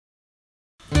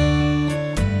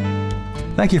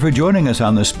Thank you for joining us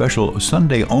on this special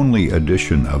Sunday-only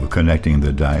edition of Connecting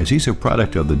the Diocese, a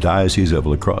product of the Diocese of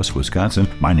La Crosse, Wisconsin.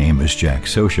 My name is Jack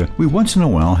Sosha. We once in a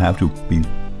while have to be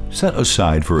set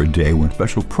aside for a day when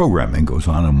special programming goes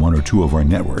on one or two of our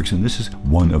networks, and this is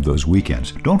one of those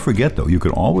weekends. Don't forget, though, you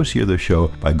can always hear the show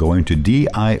by going to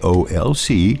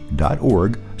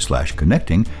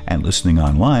diolc.org/connecting and listening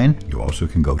online. You also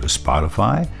can go to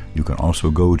Spotify, you can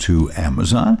also go to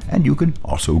Amazon, and you can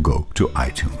also go to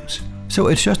iTunes. So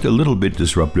it's just a little bit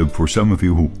disruptive for some of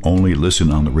you who only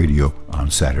listen on the radio on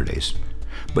Saturdays.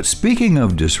 But speaking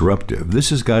of disruptive, this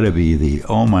has got to be the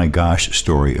oh my gosh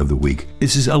story of the week.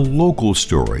 This is a local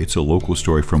story. It's a local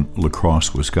story from La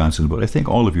Crosse, Wisconsin, but I think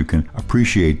all of you can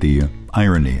appreciate the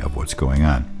irony of what's going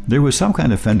on. There was some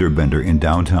kind of fender bender in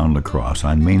downtown La Crosse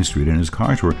on Main Street, and his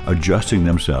cars were adjusting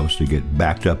themselves to get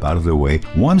backed up out of the way.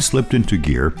 One slipped into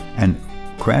gear and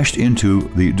crashed into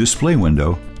the display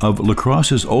window of La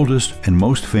Crosse's oldest and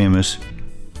most famous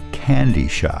candy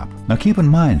shop. Now keep in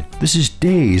mind, this is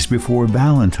days before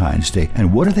Valentine's Day,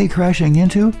 and what are they crashing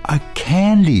into? A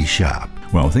candy shop.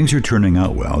 Well, things are turning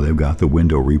out well. They've got the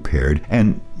window repaired,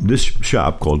 and this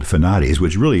shop called Fanati's,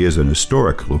 which really is an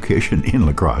historic location in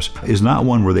La Crosse, is not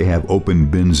one where they have open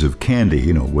bins of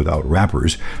candy, without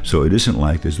wrappers. So it isn't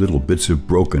like there's little bits of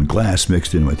broken glass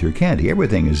mixed in with your candy.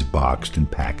 Everything is boxed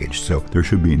and packaged, so there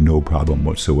should be no problem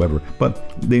whatsoever.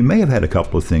 But they may have had a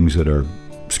couple of things that are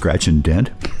scratch and dent.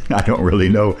 I don't really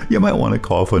know. You might want to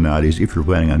call Fanati's if you're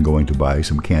planning on going to buy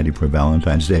some candy for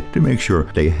Valentine's Day to make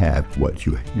sure they have what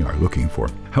you are looking for.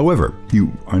 However,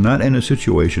 you are not in a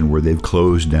situation where they've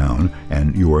closed down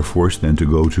and you are forced then to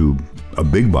go to a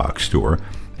big box store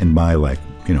and buy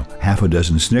half a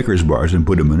dozen Snickers bars and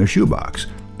put them in a shoebox.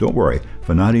 Don't worry,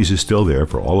 Fanati's is still there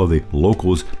for all of the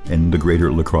locals in the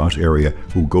greater La Crosse area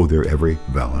who go there every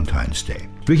Valentine's Day.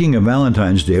 Speaking of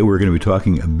Valentine's Day, we're going to be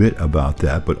talking a bit about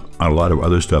that, but a lot of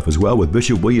other stuff as well with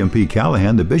Bishop William P.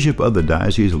 Callahan, the Bishop of the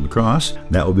Diocese of La Crosse.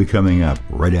 That will be coming up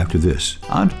right after this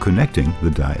on Connecting the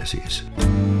Diocese.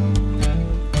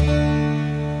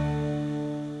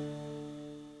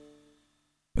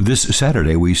 This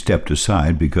Saturday, we stepped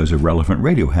aside because of Relevant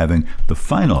Radio having the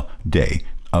final day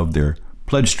of their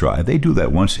pledge drive. They do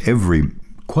that once every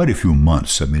quite a few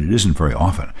months. I mean, it isn't very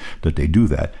often that they do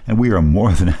that, and we are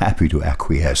more than happy to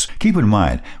acquiesce. Keep in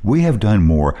mind, we have done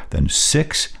more than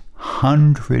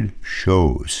 600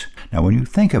 shows. Now, when you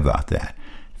think about that,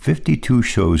 52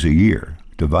 shows a year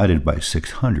divided by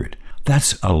 600,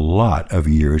 that's a lot of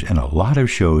years and a lot of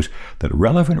shows that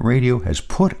Relevant Radio has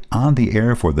put on the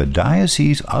air for the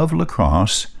Diocese of La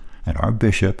Crosse and our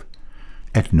bishop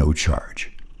at no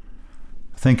charge.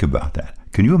 Think about that.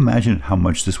 Can you imagine how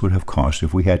much this would have cost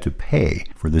if we had to pay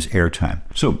for this airtime?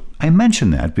 So I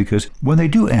mention that because when they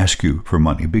do ask you for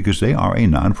money, because they are a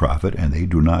nonprofit and they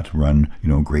do not run,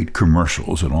 great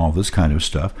commercials and all this kind of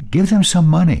stuff, give them some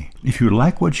money. If you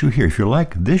like what you hear, if you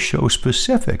like this show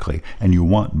specifically, and you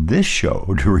want this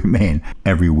show to remain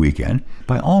every weekend,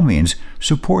 by all means,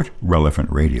 support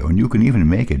Relevant Radio. And you can even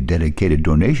make a dedicated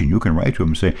donation. You can write to them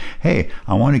and say, hey,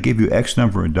 I want to give you X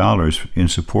number of dollars in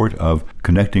support of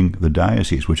Connecting the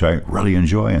Diocese, which I really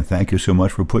enjoy, and thank you so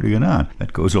much for putting it on.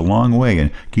 That goes a long way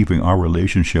in keeping our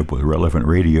relationship with Relevant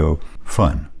Radio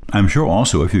fun. I'm sure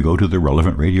also if you go to the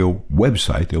Relevant Radio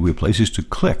website, there'll be places to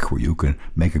click where you can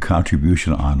make a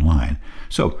contribution online.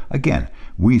 So again,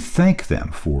 we thank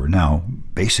them for now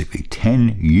basically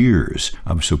 10 years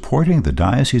of supporting the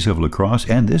Diocese of La Crosse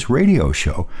and this radio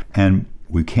show, and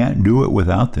we can't do it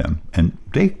without them, and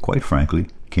they, quite frankly,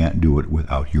 can't do it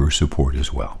without your support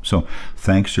as well. So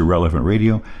thanks to Relevant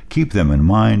Radio. Keep them in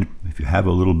mind. If you have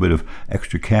a little bit of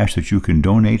extra cash that you can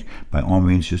donate, by all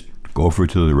means, just go over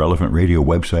to the Relevant Radio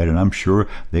website, and I'm sure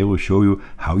they will show you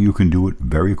how you can do it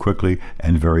very quickly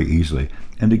and very easily.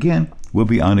 And again, we'll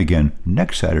be on again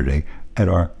next Saturday at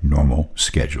our normal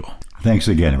schedule. Thanks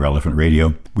again, Relevant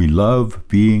Radio. We love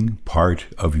being part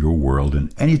of your world,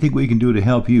 and anything we can do to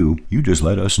help you, you just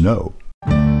let us know.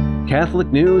 Catholic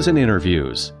news and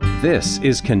interviews. This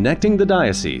is Connecting the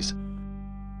Diocese.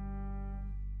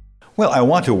 Well, I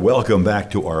want to welcome back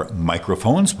to our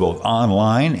microphones, both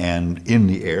online and in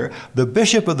the air, the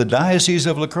Bishop of the Diocese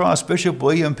of La Crosse, Bishop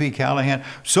William P. Callahan.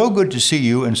 So good to see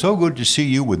you, and so good to see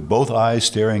you with both eyes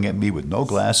staring at me with no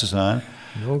glasses on.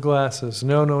 No glasses.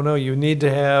 No. You need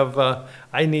to have,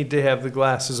 I need to have the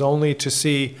glasses only to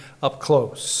see up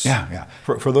close. Yeah.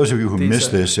 For those of you who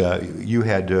missed this, you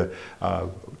had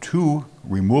two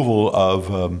removal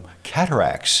of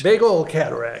cataracts. Big old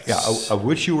cataracts. Yeah, of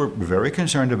which you were very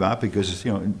concerned about because,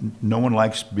 no one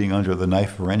likes being under the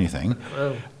knife for anything.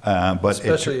 But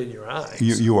especially in your eyes.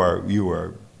 You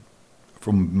are,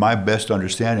 from my best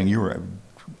understanding, you are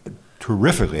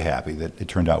terrifically happy that it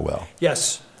turned out well.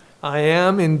 Yes, I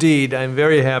am indeed. I'm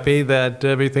very happy that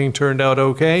everything turned out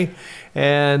okay.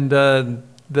 And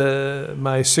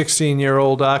my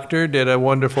 16-year-old doctor did a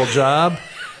wonderful job.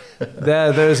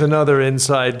 There's another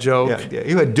inside joke. Yeah,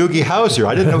 you had Doogie Howser.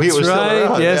 I didn't know he was still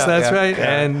around. Yes, that's right.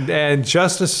 Yeah. And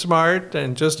just as smart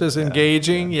and just as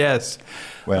engaging. Yes.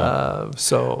 Well,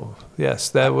 so yes,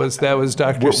 that was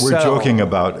Dr. We're Sell.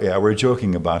 We're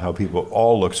joking about how people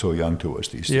all look so young to us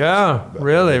these days. Yeah,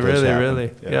 really.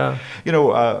 Yeah. You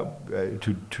know,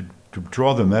 to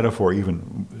draw the metaphor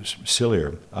even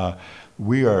sillier,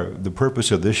 the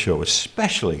purpose of this show,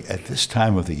 especially at this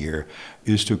time of the year,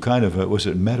 is to kind of,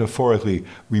 metaphorically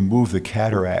remove the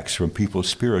cataracts from people's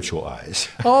spiritual eyes.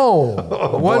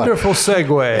 Oh, wonderful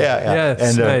segue. Yeah.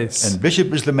 Yes, nice. And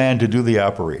Bishop is the man to do the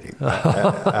operating.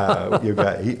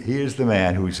 He is the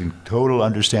man who's in total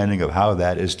understanding of how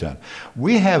that is done.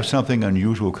 We have something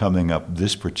unusual coming up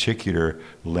this particular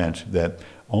Lent that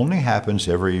only happens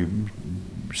every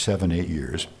 7-8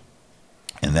 years,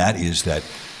 and that is that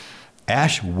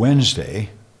Ash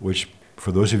Wednesday, which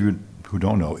for those of you who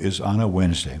don't know is on a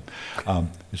Wednesday.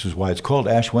 This is why it's called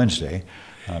Ash Wednesday.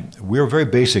 We're very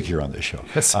basic here on this show.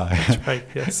 Yes, that's right,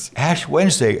 yes. Ash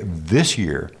Wednesday this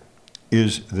year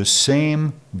is the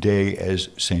same day as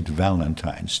St.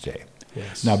 Valentine's Day.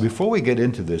 Yes. Now, before we get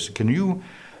into this, can you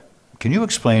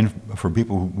explain for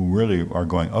people who really are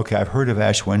going, okay, I've heard of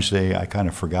Ash Wednesday, I kind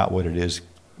of forgot what it is.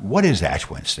 What is Ash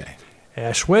Wednesday?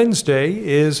 Ash Wednesday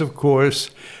is, of course,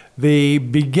 the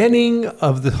beginning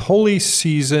of the holy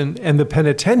season and the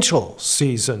penitential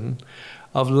season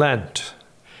of Lent.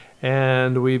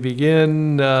 And we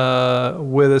begin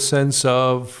with a sense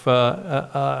of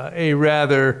a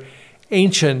rather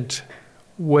ancient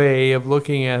way of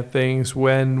looking at things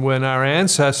when our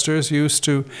ancestors used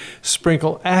to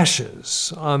sprinkle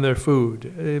ashes on their food.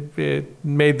 It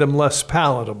made them less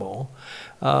palatable.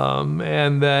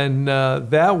 And then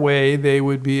that way they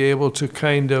would be able to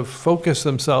kind of focus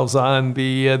themselves on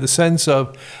the sense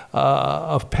of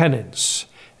penance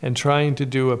and trying to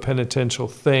do a penitential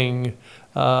thing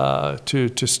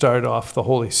to start off the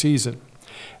holy season.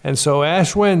 And so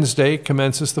Ash Wednesday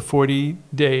commences the 40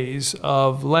 days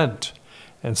of Lent.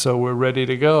 And so we're ready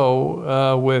to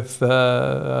go with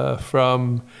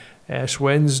from Ash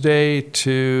Wednesday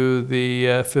to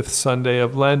the fifth Sunday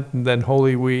of Lent, and then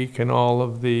Holy Week and all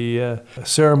of the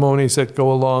ceremonies that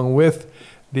go along with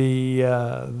the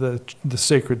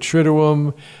Sacred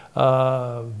Triduum,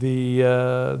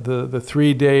 the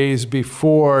 3 days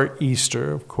before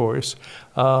Easter, of course,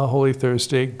 Holy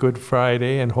Thursday, Good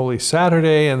Friday, and Holy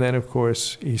Saturday, and then, of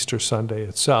course, Easter Sunday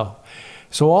itself.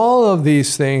 So all of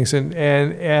these things, and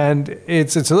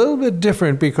it's a little bit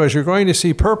different because you're going to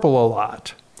see purple a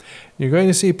lot. You're going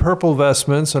to see purple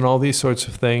vestments and all these sorts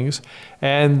of things.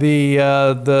 And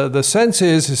the sense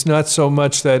is not so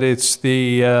much that it's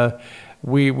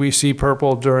we see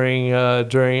purple during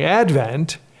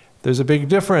Advent. There's a big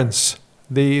difference.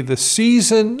 The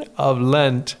season of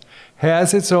Lent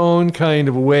has its own kind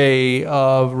of way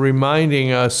of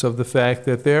reminding us of the fact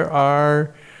that there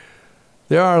are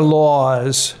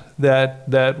laws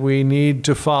that we need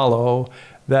to follow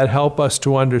that help us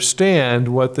to understand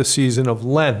what the season of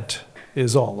Lent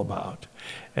is all about.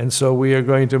 And so we are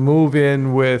going to move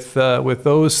in with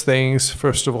those things,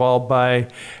 first of all, by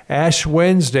Ash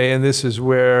Wednesday, and this is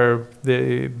where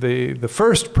the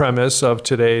first premise of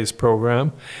today's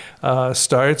program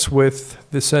starts with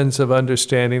the sense of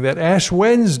understanding that Ash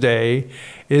Wednesday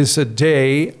is a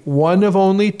day, one of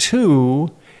only two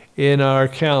in our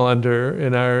calendar,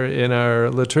 in our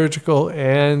liturgical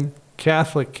and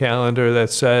Catholic calendar, that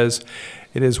says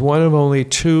it is one of only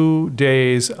 2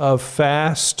 days of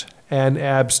fast and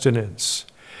abstinence.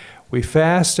 We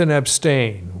fast and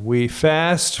abstain. We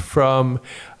fast from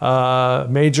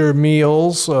major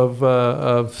meals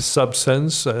of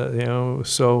substance.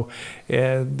 So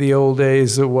in the old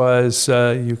days it was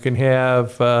you can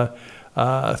have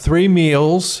 3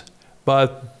 meals,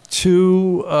 but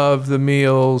 2 of the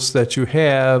meals that you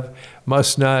have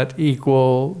must not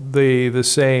equal the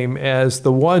same as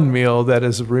the 1 meal that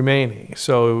is remaining.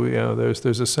 So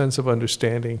there's a sense of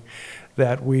understanding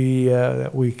that we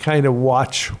kind of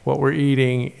watch what we're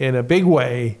eating in a big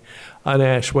way on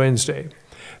Ash Wednesday.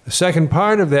 The second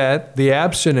part of that, the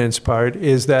abstinence part,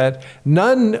 is that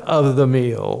none of the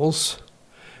meals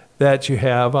that you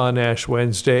have on Ash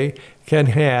Wednesday can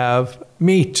have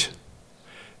meat.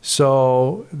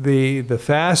 So the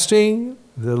fasting,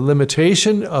 the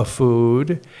limitation of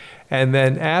food, and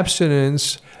then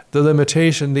abstinence, the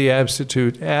limitation, the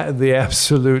absolute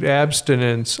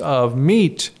abstinence of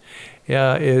meat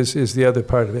is the other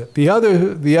part of it. The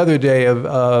other day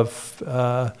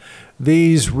of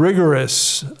these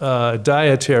rigorous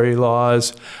dietary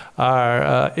laws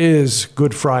is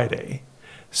Good Friday.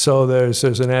 So there's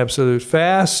an absolute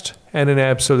fast and an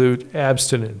absolute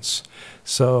abstinence.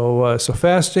 So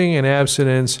fasting and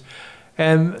abstinence,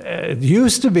 and it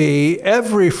used to be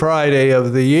every Friday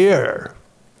of the year.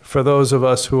 For those of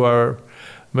us who are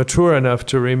mature enough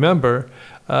to remember,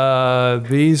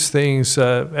 these things,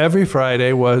 every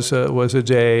Friday was a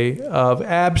day of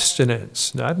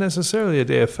abstinence, not necessarily a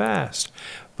day of fast,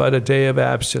 but a day of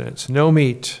abstinence, no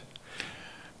meat.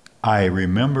 I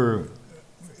remember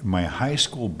my high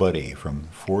school buddy from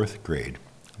 4th grade,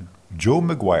 Joe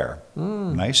McGuire,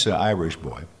 nice Irish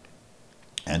boy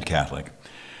and Catholic.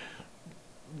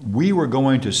 We were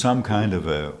going to some kind of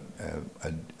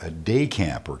a day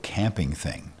camp or camping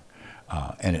thing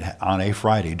on a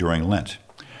Friday during Lent.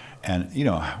 And, you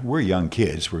know, we're young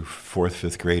kids, we're 4th,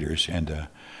 5th graders, and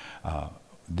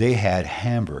they had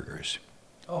hamburgers.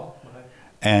 Oh, my.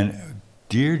 And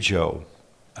dear Joe,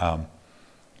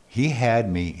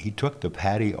 he took the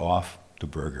patty off the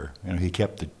burger. You know, he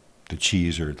kept the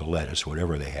cheese or the lettuce,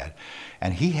 whatever they had.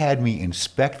 And he had me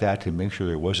inspect that to make sure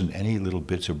there wasn't any little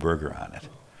bits of burger on it.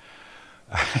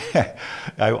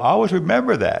 I always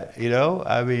remember that, you know.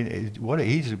 I mean,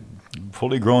 he's a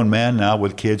fully grown man now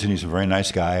with kids, and he's a very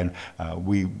nice guy. And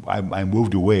I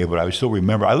moved away, but I still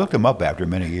remember. I looked him up after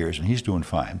many years, and he's doing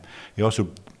fine. He also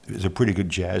is a pretty good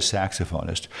jazz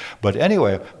saxophonist. But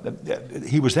anyway,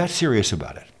 he was that serious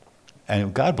about it.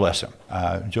 And God bless him.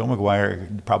 Joe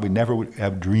McGuire probably never would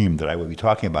have dreamed that I would be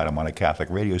talking about him on a Catholic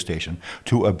radio station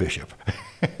to a bishop.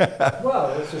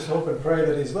 Well, let's just hope and pray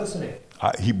that he's listening.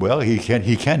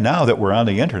 He can now that we're on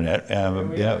the internet.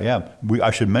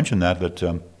 I should mention that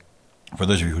for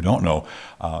those of you who don't know,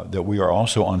 that we are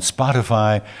also on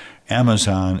Spotify,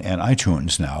 Amazon, and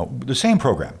iTunes now, the same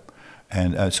program.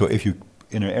 And so if you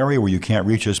in an area where you can't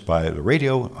reach us by the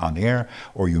radio on the air,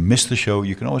 or you miss the show,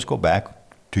 you can always go back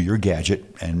to your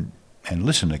gadget and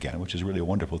listen again, which is really a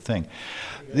wonderful thing.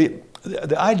 The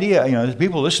idea, you know, there's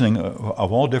people listening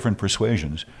of all different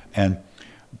persuasions, and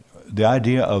the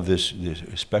idea of this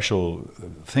special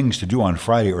things to do on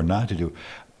Friday or not to do,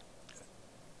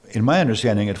 in my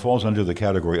understanding, it falls under the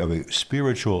category of a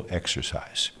spiritual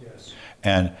exercise. Yes.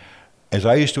 And as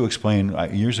I used to explain,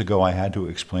 years ago I had to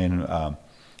explain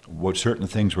what certain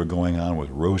things were going on with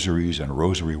rosaries and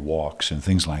rosary walks and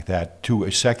things like that to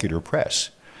a secular press,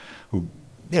 who,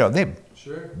 you know,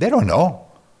 they don't know.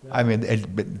 Yeah. I mean,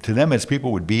 to them it's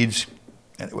people with beads,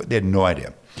 and they had no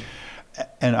idea.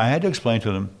 And I had to explain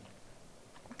to them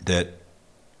that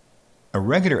a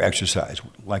regular exercise,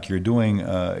 like you're doing,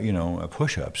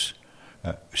 push-ups,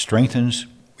 strengthens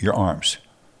your arms.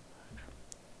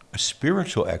 A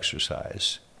spiritual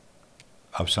exercise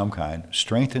of some kind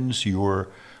strengthens your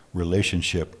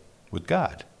relationship with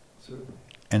God. Certainly.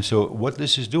 And so what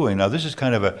this is doing, now this is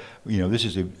kind of this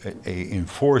is a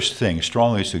enforced thing,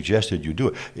 strongly suggested you do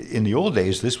it. In the old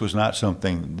days, this was not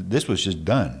something, this was just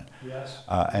done. Yes,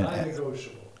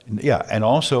 non-negotiable. Yeah, and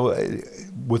also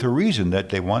with a reason that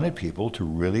they wanted people to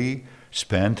really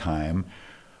spend time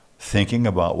thinking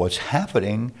about what's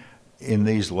happening in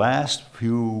these last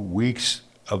few weeks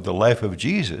of the life of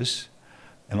Jesus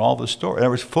and all the story. In other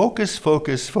words, focus,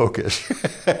 focus, focus.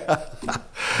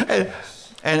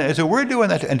 and so we're doing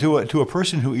that, and to a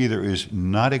person who either is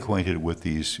not acquainted with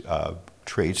these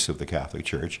traits of the Catholic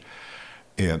Church,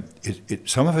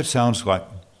 some of it sounds like,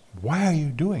 why are you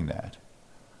doing that?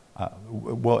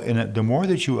 The more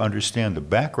that you understand the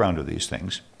background of these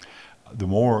things, the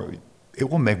more it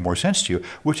will make more sense to you,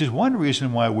 which is one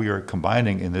reason why we are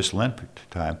combining in this Lent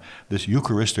time this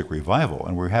Eucharistic revival,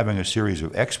 and we're having a series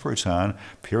of experts on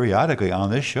periodically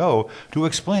on this show to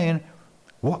explain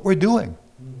what we're doing.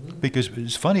 Mm-hmm. Because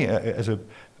it's funny, as a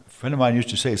friend of mine used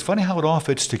to say, it's funny how it all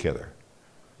fits together.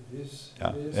 It is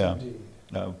indeed.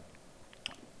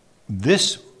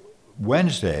 This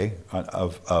Wednesday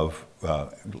of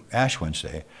Ash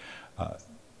Wednesday,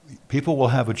 people will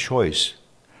have a choice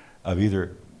of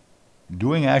either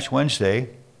doing Ash Wednesday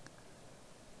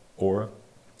or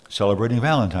celebrating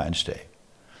Valentine's Day.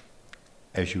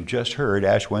 As you just heard,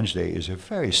 Ash Wednesday is a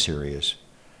very serious,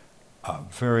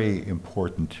 very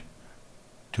important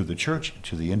to the church,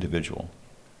 to the individual.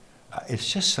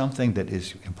 It's just something that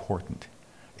is important.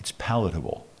 It's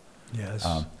palatable. Yes.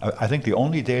 I think the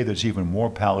only day that's even more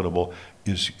palatable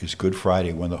is Good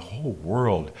Friday, when the whole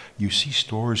world, you see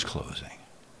stores closing.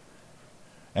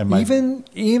 And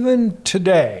even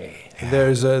today, yeah,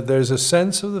 there's a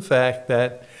sense of the fact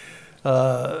that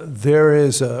there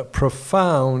is a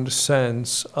profound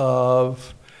sense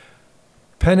of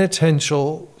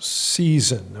penitential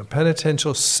season, a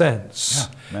penitential sense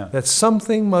that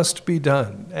something must be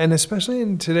done. And especially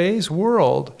in today's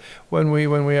world, when we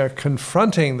are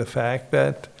confronting the fact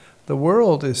that the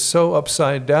world is so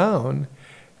upside down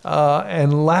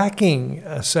and lacking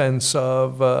a sense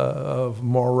of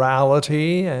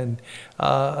morality and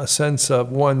a sense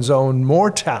of one's own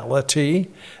mortality,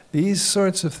 these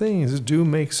sorts of things do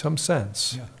make some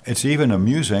sense. Yeah. It's even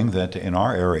amusing that in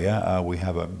our area, we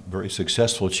have a very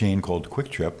successful chain called Quick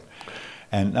Trip.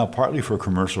 And now partly for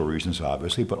commercial reasons,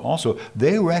 obviously, but also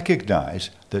they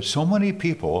recognize that so many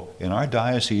people in our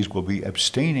diocese will be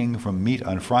abstaining from meat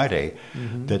on Friday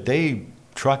that they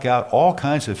truck out all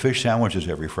kinds of fish sandwiches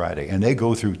every Friday, and they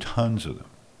go through tons of them.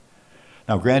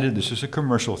 Now, granted, this is a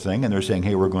commercial thing, and they're saying,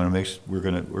 "Hey, we're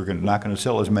not going to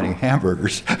sell as many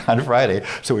hamburgers on Friday,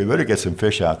 so we better get some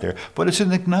fish out there." But it's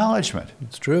an acknowledgement.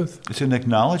 It's truth. It's an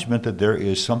acknowledgement that there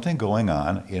is something going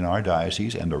on in our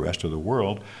diocese and the rest of the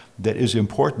world that is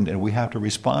important, and we have to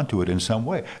respond to it in some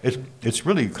way. It's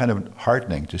really kind of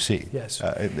heartening to see. Yes.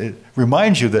 It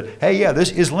reminds you that, hey, yeah,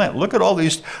 this is Lent. Look at all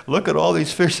these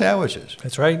fish sandwiches.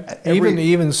 That's right.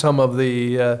 Even some of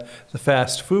the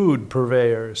fast food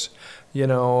purveyors,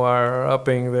 are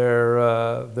upping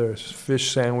their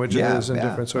fish sandwiches and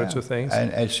different sorts of things.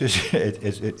 And it's just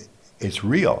it's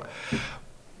real.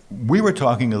 We were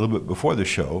talking a little bit before the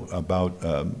show about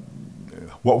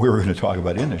what we were going to talk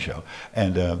about in the show,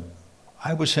 and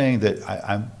I was saying that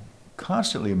I'm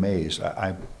constantly amazed.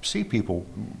 I see people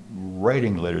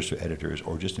writing letters to editors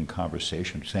or just in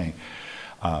conversation saying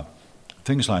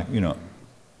things like,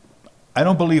 I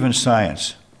don't believe in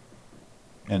science.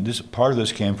 And part of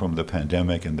this came from the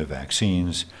pandemic and the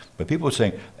vaccines. But people are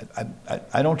saying,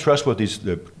 I don't trust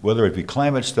whether it be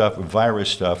climate stuff, virus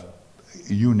stuff,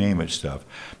 you name it stuff.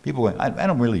 People going, I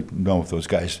don't really know if those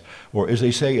guys, or as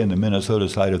they say in the Minnesota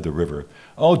side of the river,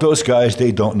 oh, those guys,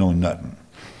 they don't know nothing.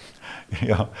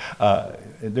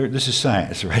 This is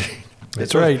science, right?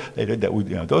 That's right.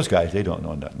 Those guys, they don't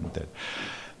know nothing.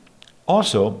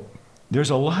 Also,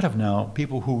 there's a lot of now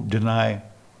people who deny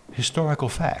historical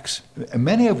facts,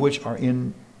 many of which are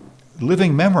in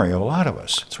living memory of a lot of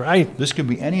us. That's right. This could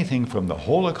be anything from the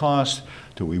Holocaust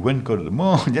to we wouldn't go to the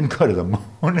moon, didn't go to the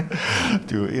moon,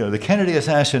 to the Kennedy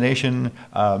assassination,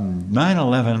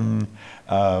 9/11,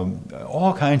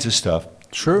 all kinds of stuff.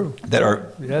 True. That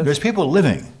are there's people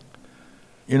living.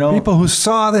 People who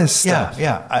saw this stuff.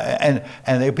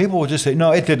 And people will just say,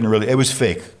 no, it didn't really. It was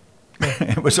fake.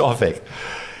 It was all fake.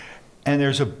 And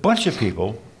there's a bunch of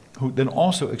people who then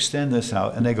also extend this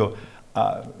out, and they go,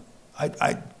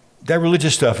 that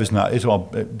religious stuff is not. It's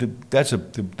all that's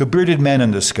the bearded man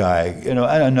in the sky.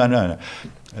 No.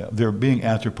 They're being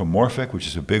anthropomorphic, which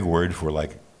is a big word for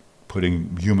like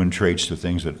putting human traits to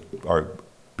things that are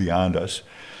beyond us.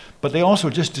 But they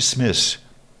also just dismiss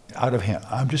out of hand.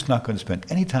 I'm just not going to spend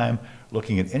any time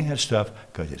looking at any of that stuff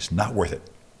because it's not worth it.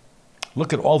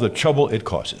 Look at all the trouble it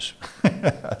causes.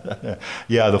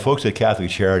 Yeah, the folks at Catholic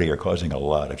Charity are causing a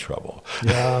lot of trouble.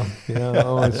 Yeah.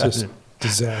 Oh, it's just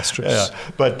disastrous. Yeah.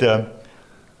 But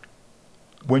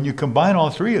when you combine all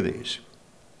three of these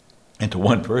into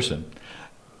one person,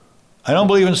 I don't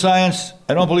believe in science,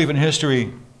 I don't believe in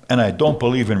history, and I don't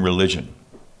believe in religion.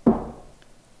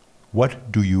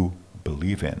 What do you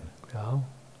believe in? Oh.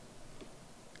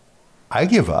 I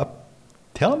give up.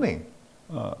 Tell me.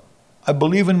 I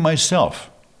believe in myself.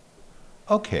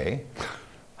 Okay.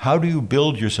 How do you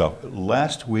build yourself?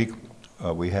 Last week,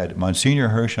 we had Monsignor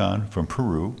Hirschon from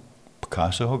Peru,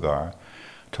 Casa Hogar,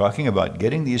 talking about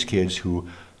getting these kids who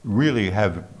really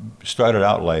have started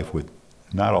out life with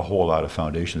not a whole lot of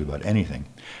foundations about anything.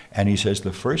 And he says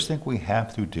the first thing we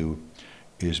have to do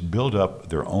is build up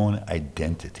their own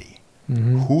identity,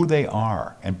 who they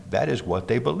are, and that is what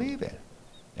they believe in.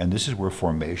 And this is where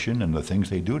formation and the things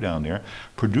they do down there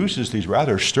produces these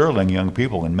rather sterling young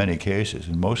people in many cases,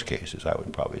 in most cases, I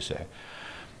would probably say.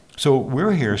 So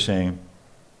we're here saying,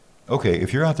 okay,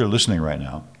 if you're out there listening right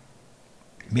now,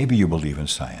 maybe you believe in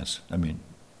science. I mean,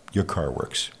 your car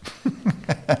works.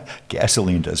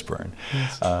 Gasoline does burn.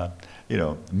 Yes.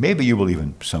 Maybe you believe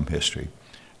in some history.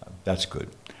 That's good.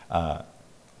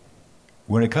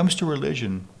 When it comes to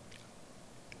religion,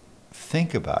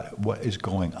 think about it. What is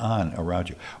going on around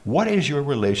you? What is your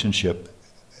relationship?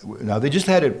 Now they just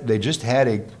had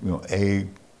a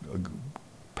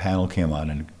panel came on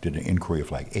and did an inquiry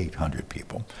of like 800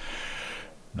 people.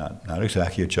 Not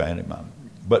exactly a giant amount,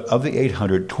 but of the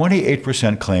 800,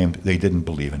 28% claimed they didn't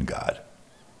believe in God.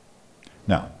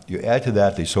 Now you add to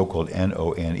that the so-called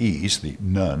NONEs, the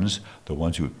nuns, the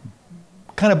ones who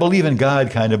kind of believe in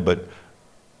God, but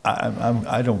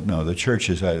I don't know. The church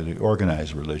is the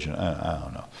organized religion. I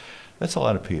don't know. That's a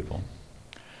lot of people.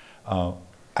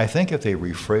 I think if they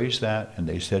rephrased that and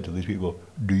they said to these people,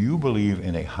 do you believe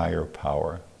in a higher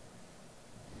power?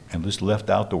 And just left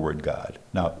out the word God.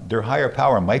 Now, their higher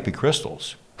power might be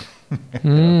crystals.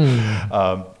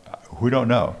 We don't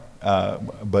know.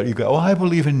 But you go, oh, I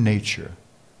believe in nature.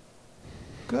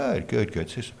 Good.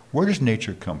 Just, where does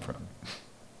nature come from?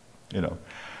 You know,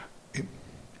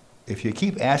 if you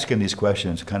keep asking these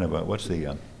questions, kind of what's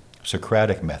the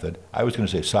Socratic method? I was going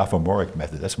to say sophomoric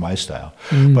method. That's my style.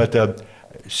 But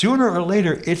sooner or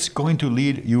later, it's going to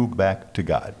lead you back to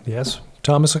God. Yes,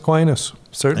 Thomas Aquinas,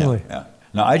 certainly. Yeah.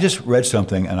 Now, I just read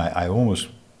something, and I almost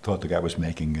thought the guy was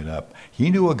making it up. He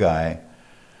knew a guy.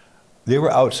 They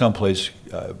were out someplace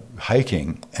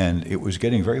hiking, and it was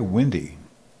getting very windy.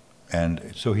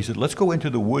 And so he said, let's go into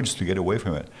the woods to get away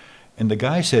from it. And the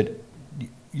guy said,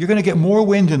 you're going to get more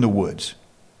wind in the woods.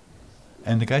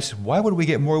 And the guy said, why would we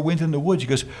get more wind in the woods? He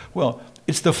goes, well,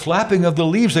 it's the flapping of the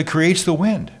leaves that creates the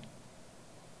wind.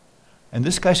 And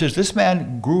this guy says, this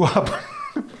man grew up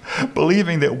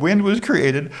believing that wind was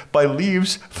created by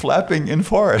leaves flapping in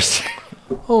forests.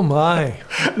 Oh, my.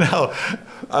 Now,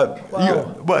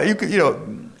 Wow. you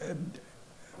know,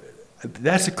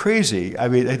 that's crazy. I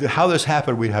mean, how this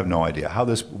happened, we have no idea.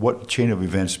 What chain of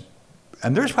events,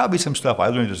 and there's probably some stuff I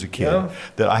learned as a kid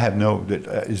that I have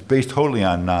that is based totally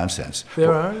on nonsense.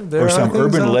 There or are some things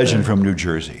urban out legend there. from New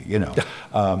Jersey, you know.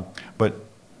 But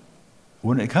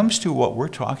when it comes to what we're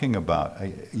talking about,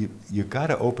 you've got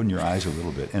to open your eyes a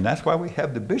little bit, and that's why we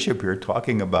have the bishop here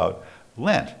talking about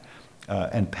Lent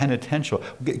and penitential.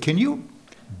 Can you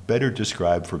better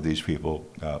describe for these people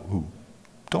who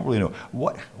don't really know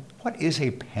what is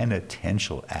a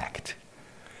penitential act?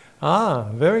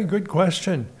 Very good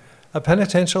question. A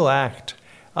penitential act.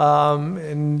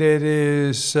 And it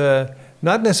is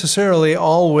not necessarily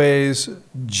always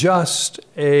just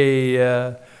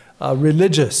a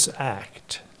religious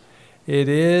act. It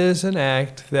is an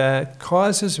act that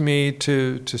causes me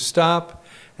to stop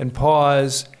and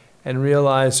pause and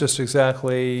realize just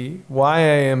exactly why I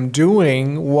am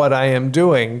doing what I am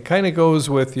doing. Kind of goes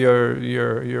with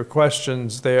your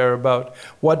questions there about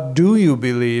what do you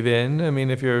believe in. I mean,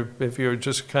 if you're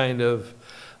just kind of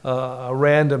a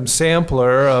random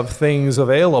sampler of things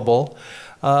available,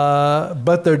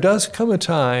 but there does come a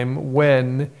time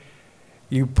when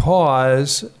you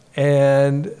pause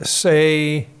and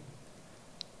say,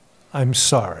 I'm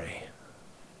sorry.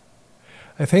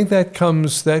 I think that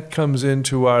comes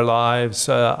into our lives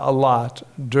a lot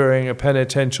during a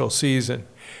penitential season.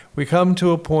 We come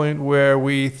to a point where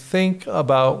we think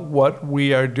about what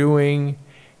we are doing,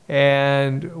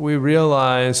 and we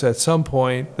realize at some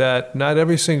point that not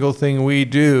every single thing we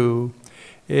do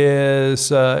is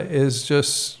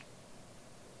just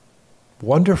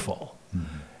wonderful.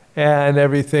 Mm-hmm. And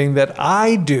everything that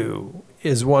I do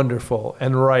is wonderful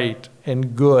and right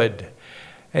and good.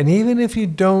 And even if you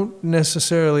don't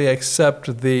necessarily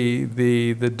accept the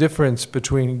difference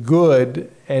between good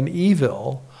and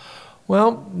evil,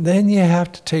 well, then you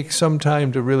have to take some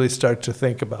time to really start to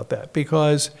think about that,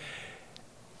 because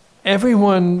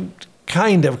everyone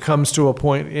kind of comes to a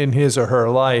point in his or her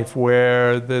life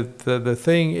where the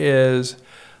thing is,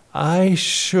 I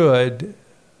should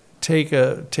take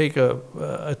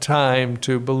a time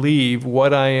to believe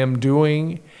what I am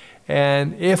doing.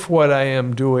 And if what I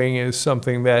am doing is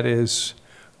something that is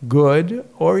good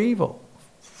or evil,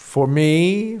 for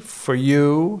me, for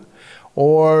you,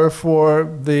 or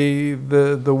for the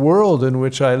world in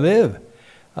which I live,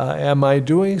 am I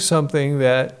doing something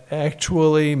that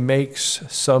actually makes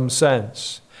some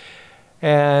sense?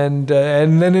 And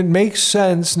then it makes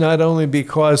sense not only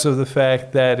because of the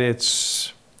fact that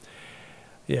it's,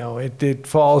 you know, it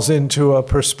falls into a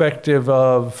perspective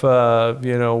of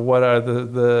what are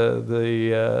the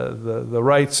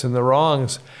rights and the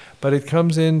wrongs, but it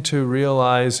comes into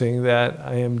realizing that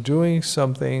I am doing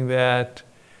something that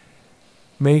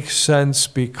makes sense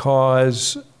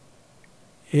because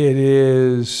it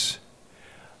is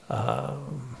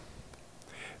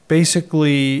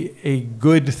basically a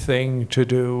good thing to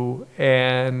do,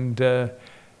 and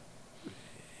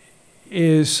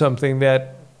is something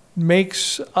that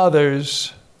makes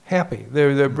others happy.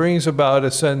 There brings about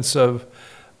a sense of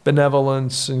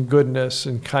benevolence and goodness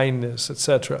and kindness,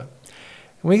 etc.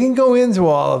 We can go into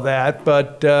all of that,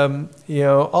 but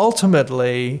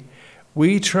ultimately,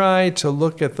 we try to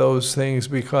look at those things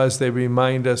because they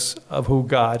remind us of who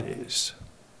God is.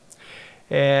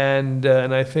 And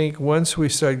I think once we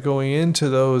start going into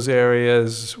those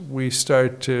areas, we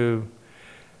start to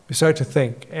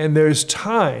think. And there's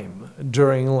time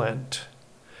during Lent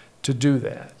to do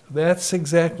that. That's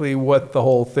exactly what the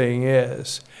whole thing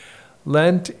is.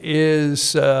 Lent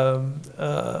is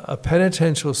a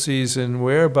penitential season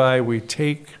whereby we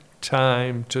take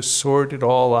time to sort it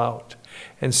all out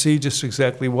and see just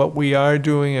exactly what we are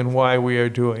doing and why we are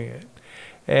doing it.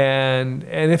 And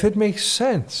if it makes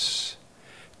sense,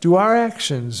 do our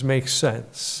actions make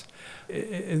sense?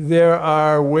 There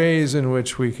are ways in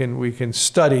which we can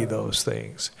study those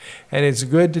things. And it's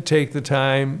good to take the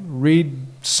time, read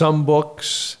some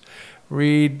books,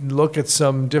 look at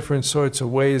some different sorts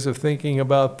of ways of thinking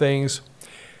about things.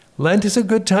 Lent is a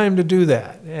good time to do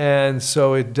that. And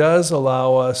so it does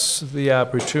allow us the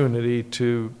opportunity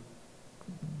to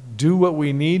do what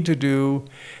we need to do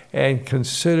and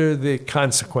consider the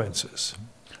consequences.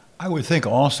 I would think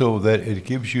also that it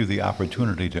gives you the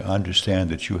opportunity to understand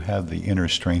that you have the inner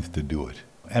strength to do it.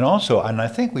 And also, and I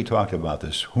think we talked about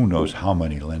this, who knows how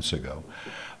many Lents ago,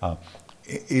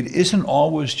 it isn't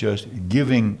always just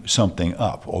giving something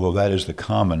up, although that is the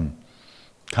common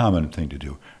thing to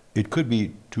do. It could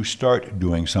be to start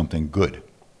doing something good.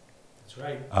 That's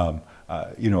right.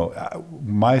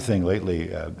 My thing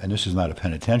lately, and this is not a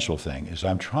penitential thing, is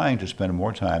I'm trying to spend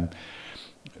more time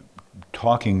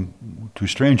talking to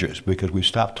strangers because we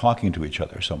stopped talking to each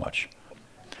other so much.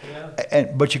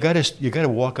 Yeah. But you gotta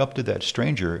walk up to that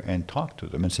stranger and talk to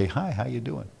them and say, "Hi, how you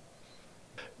doing?"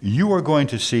 You are going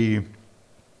to see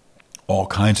all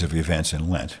kinds of events in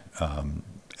Lent,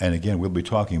 and again, we'll be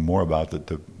talking more about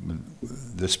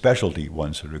the specialty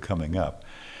ones that are coming up.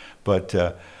 But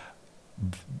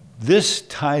this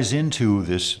ties into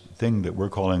this thing that we're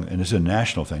calling, and it's a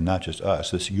national thing, not just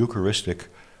us, this Eucharistic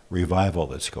revival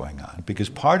that's going on. Because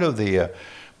part of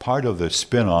the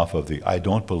spin-off of the I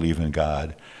don't believe in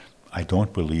God, I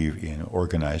don't believe in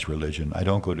organized religion, I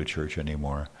don't go to church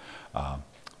anymore,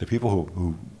 the people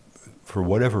who for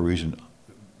whatever reason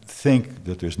think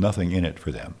that there's nothing in it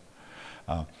for them,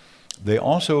 they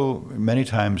also many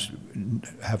times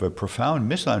have a profound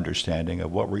misunderstanding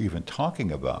of what we're even talking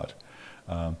about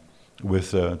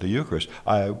with the Eucharist.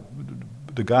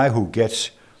 The guy who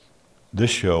gets this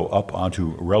show up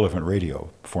onto relevant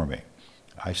radio for me,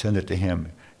 I send it to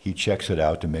him, he checks it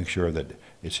out to make sure that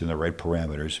it's in the right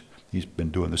parameters. He's been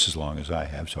doing this as long as I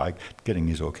have, so getting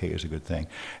these okay is a good thing.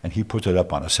 And he puts it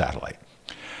up on a satellite.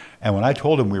 And when I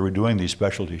told him we were doing these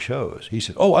specialty shows, he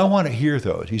said, "Oh, I want to hear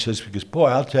those." He says, because boy,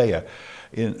 I'll tell you,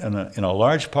 in a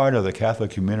large part of the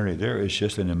Catholic community, there is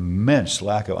just an immense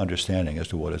lack of understanding as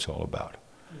to what it's all about.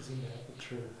 Isn't that the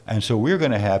truth? And so we're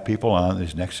going to have people on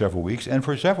these next several weeks, and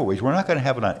for several weeks, we're not going to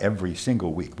have it on every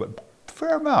single week, but a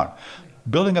fair amount,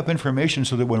 building up information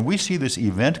so that when we see this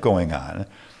event going on,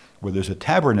 where there's a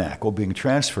tabernacle being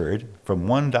transferred from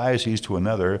one diocese to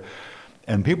another,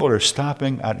 and people are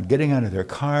stopping, getting out of their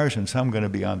cars, and some going to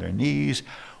be on their knees.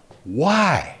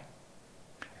 Why?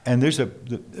 And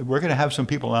we're going to have some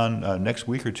people on next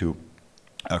week or two.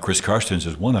 Chris Karstens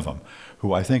is one of them,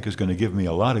 who I think is going to give me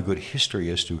a lot of good history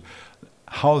as to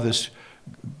how this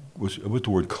was, with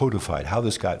the word codified, how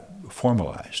this got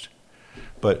formalized.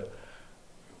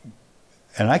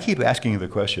 And I keep asking you the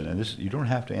question, and you don't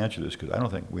have to answer this because I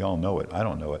don't think we all know it. I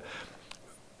don't know it.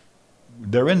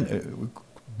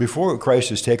 Before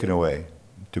Christ is taken away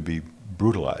to be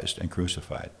brutalized and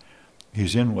crucified,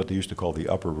 he's in what they used to call the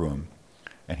upper room,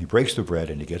 and he breaks the bread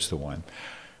and he gets the wine.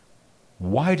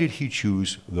 Why did he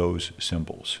choose those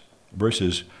symbols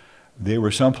versus they were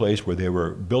someplace where they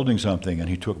were building something and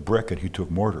he took brick and he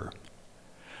took mortar?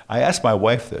 I asked my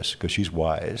wife this because she's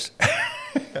wise.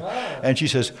 And she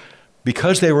says,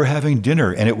 because they were having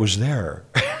dinner and it was there.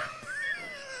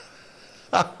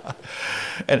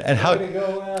 And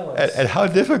how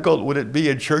difficult would it be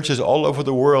in churches all over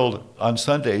the world on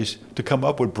Sundays to come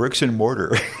up with bricks and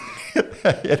mortar?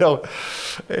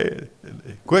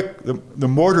 Quick, the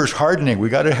mortar's hardening. We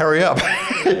got to hurry up.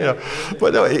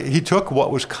 But no, he took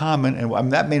what was common,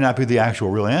 and that may not be the actual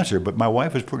real answer. But my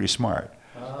wife is pretty smart,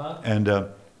 and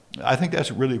I think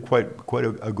that's really quite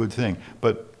a good thing.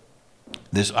 But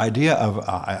this idea of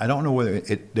I don't know whether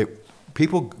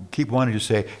people keep wanting to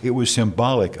say it was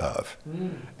symbolic of.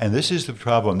 And this is the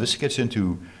problem. This gets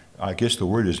into, I guess the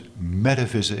word is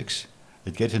metaphysics.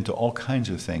 It gets into all kinds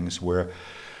of things where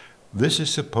this is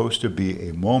supposed to be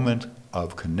a moment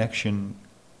of connection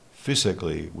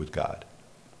physically with God.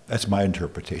 That's my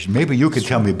interpretation. Maybe you could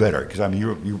tell me better, because I mean,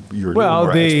 you're well,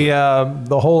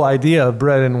 the whole idea of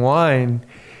bread and wine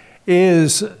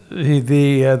is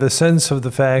the sense of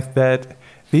the fact that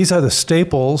these are the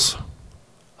staples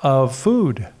of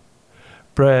food.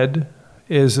 Bread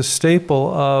is a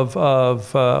staple of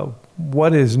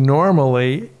what is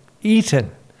normally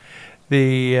eaten.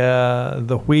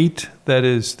 the wheat that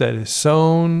is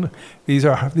sown. These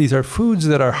are foods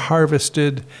that are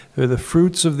harvested. They're the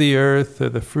fruits of the earth. They're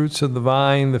the fruits of the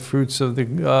vine. The fruits of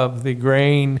the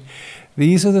grain.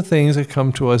 These are the things that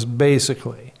come to us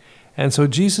basically. And so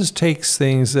Jesus takes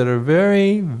things that are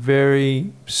very,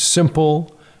 very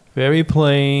simple, very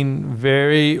plain,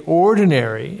 very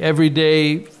ordinary,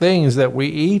 everyday things that we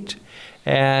eat,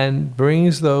 and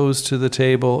brings those to the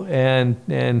table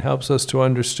and helps us to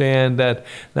understand that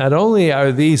not only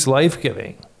are these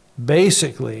life-giving,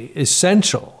 basically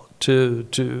essential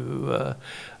to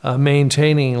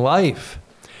maintaining life,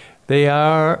 they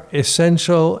are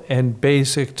essential and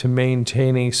basic to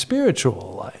maintaining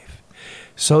spiritual life.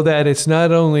 So that it's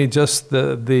not only just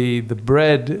the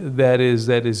bread that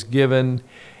is given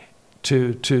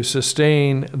to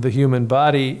sustain the human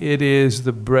body, it is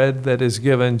the bread that is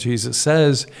given, Jesus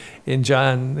says in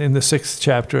the 6th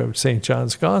chapter of St.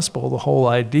 John's Gospel, the whole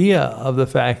idea of the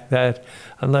fact that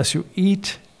unless you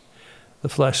eat the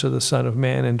flesh of the Son of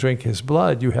Man and drink his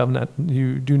blood,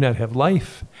 you do not have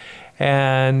life.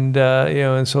 And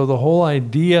and so the whole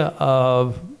idea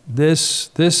of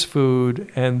this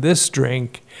food and this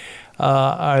drink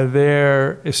are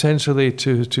there essentially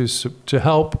to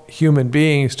help human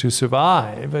beings to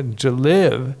survive and to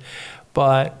live,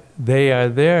 but they are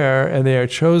there and they are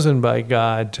chosen by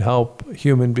God to help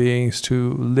human beings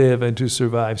to live and to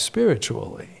survive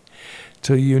spiritually,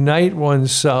 to unite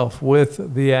oneself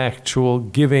with the actual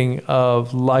giving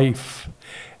of life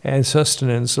and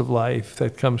sustenance of life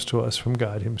that comes to us from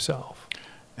God himself.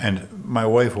 And my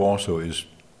wife also is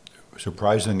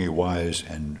surprisingly wise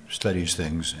and studies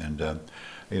things, and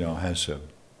has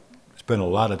spent a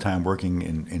lot of time working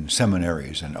in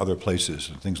seminaries and other places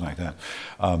and things like that.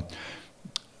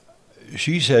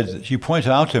 She points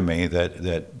out to me that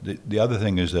the other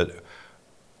thing is that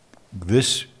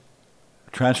this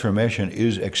transformation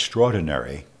is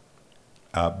extraordinary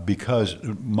because,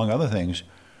 among other things,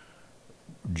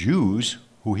 Jews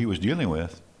who he was dealing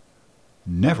with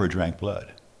never drank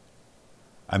blood.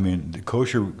 I mean, the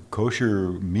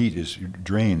kosher meat is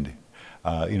drained.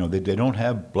 They don't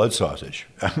have blood sausage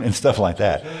and stuff like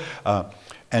that.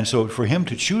 And so for him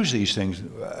to choose these things,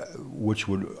 which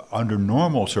would, under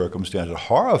normal circumstances,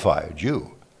 horrify a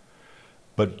Jew,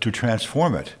 but to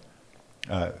transform it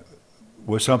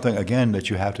was something, again, that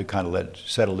you have to kind of let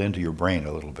settle into your brain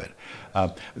a little bit.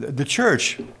 The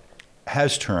church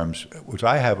has terms which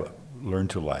I have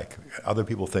learned to like. Other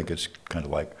people think it's kind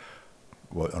of like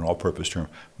an all-purpose term,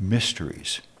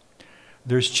 mysteries.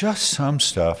 There's just some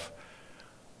stuff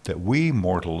that we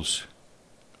mortals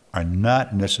are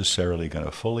not necessarily going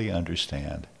to fully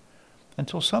understand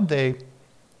until someday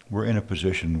we're in a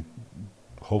position,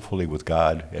 hopefully with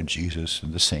God and Jesus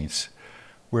and the saints,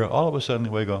 where all of a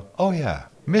sudden we go, oh yeah,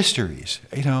 mysteries.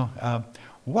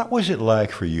 What was it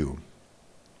like for you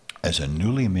as a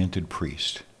newly minted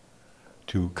priest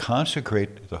to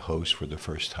consecrate the host for the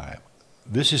first time?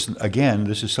 This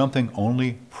is something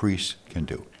only priests can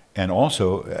do. And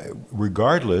also,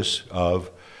 regardless of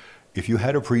if you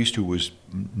had a priest who was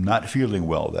not feeling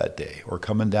well that day or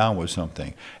coming down with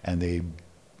something and they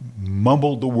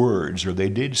mumbled the words or they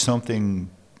did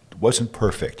something that wasn't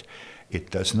perfect,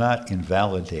 it does not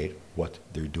invalidate what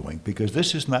they're doing, because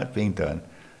this is not being done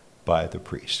by the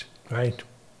priest. Right.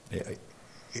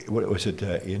 What was it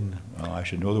I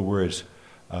should know the words,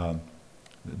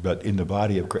 but in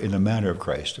the manner of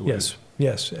Christ. Yes.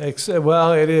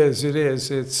 Well, it is.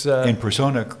 It's in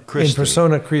persona Christi. In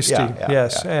persona Christi. Yeah,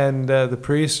 yes, yeah. And the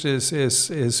priest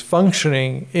is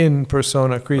functioning in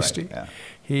persona Christi. Right, yeah.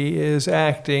 He is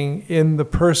acting in the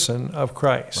person of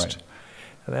Christ.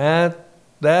 Right.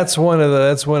 That's one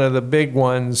of the big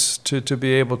ones to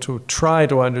be able to try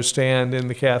to understand in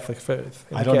the Catholic faith.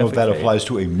 I don't know if that applies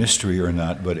to a mystery or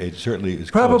not, but it certainly is.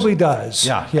 Probably close.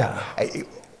 does. Yeah.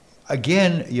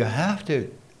 Again, you have to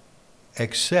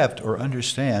accept or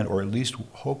understand, or at least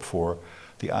hope for,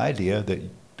 the idea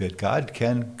that God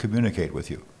can communicate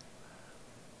with you.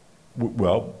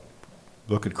 Well,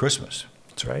 look at Christmas.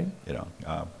 That's right.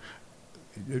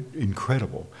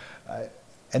 Incredible.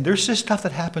 And there's this stuff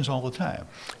that happens all the time.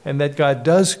 And that God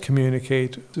does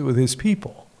communicate with his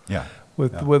people,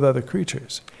 with other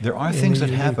creatures. There are things that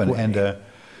happen, and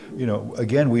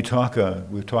again, we've talked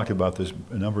about this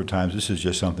a number of times. This is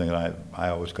just something that I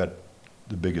always got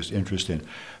the biggest interest in,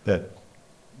 that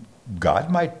God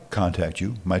might contact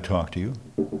you, might talk to you.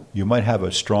 You might have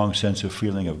a strong sense of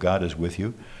feeling of God is with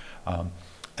you.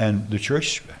 And the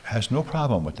church has no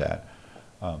problem with that.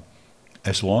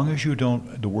 As long as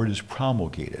the word is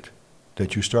promulgated,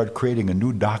 that you start creating a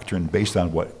new doctrine based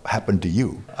on what happened to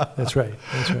you. That's right.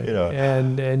 That's right. You know.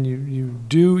 And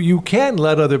you can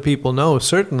let other people know,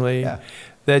 certainly, Yeah.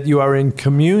 that you are in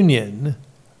communion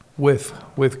with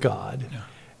God. Yeah.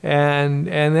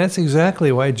 And that's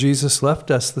exactly why Jesus left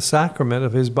us the sacrament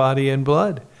of his body and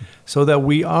blood, so that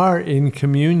we are in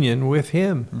communion with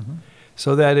him. Mm-hmm.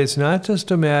 So that it's not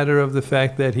just a matter of the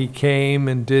fact that he came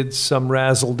and did some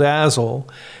razzle-dazzle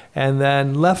and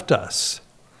then left us,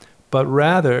 but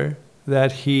rather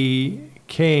that he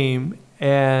came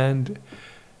and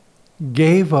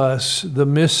gave us the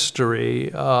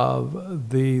mystery of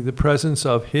the presence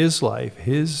of his life,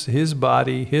 his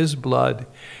body, his blood,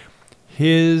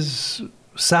 his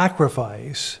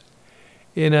sacrifice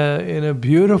in a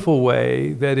beautiful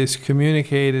way that is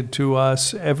communicated to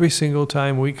us every single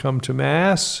time we come to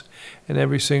Mass and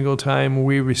every single time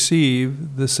we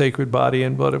receive the sacred body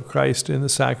and blood of Christ in the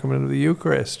sacrament of the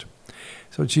Eucharist.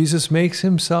 So Jesus makes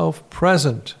himself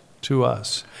present to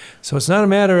us. So it's not a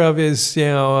matter of his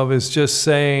just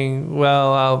saying,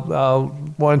 well, I'll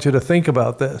want you to think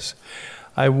about this.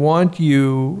 I want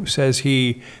you, says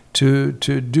he, to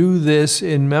do this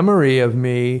in memory of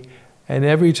me, and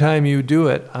every time you do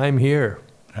it, I'm here.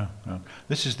 Yeah, yeah.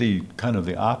 This is the kind of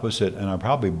the opposite, and I'll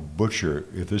probably butcher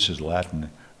if this is Latin,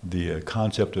 the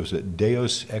concept of the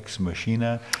Deus ex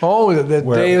machina. Oh, the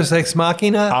Deus ex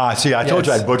machina? See, I told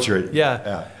you I'd butcher it.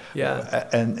 Yeah.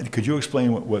 And could you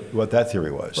explain what that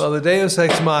theory was? Well, the Deus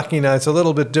ex machina, it's a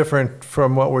little bit different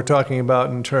from what we're talking about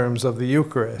in terms of the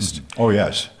Eucharist. Oh,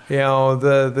 yes. You know,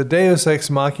 the Deus ex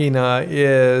machina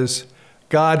is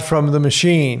God from the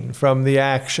machine, from the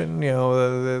action. You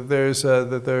know, there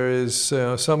is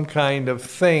some kind of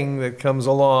thing that comes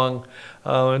along.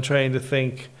 I'm trying to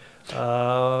think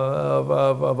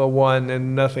of a one,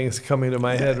 and nothing's coming to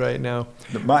my head right now.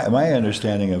 My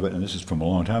understanding of it, and this is from a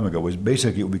long time ago, was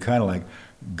basically it would be kind of like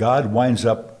God winds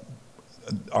up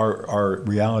our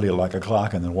reality like a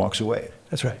clock and then walks away.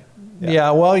 That's right.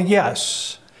 Yeah. Well,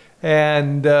 yes,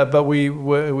 and but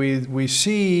we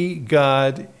see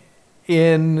God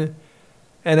in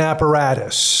an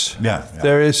apparatus. Yeah.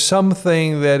 There is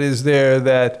something that is there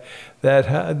that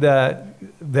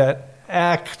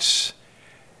acts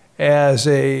as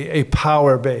a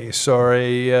power base or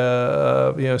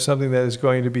something that is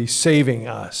going to be saving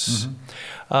us.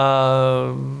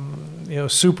 Mm-hmm.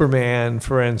 Superman,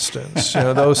 for instance.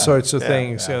 Those sorts of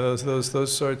things. Yeah.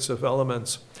 Those sorts of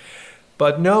elements.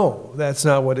 But no, that's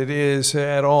not what it is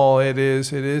at all. It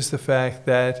is the fact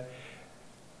that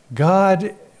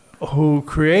God, who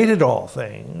created all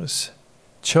things,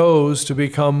 chose to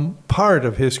become part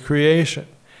of his creation.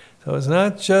 So it's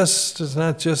not just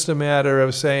a matter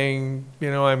of saying,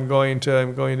 I'm going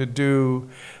to do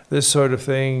this sort of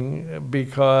thing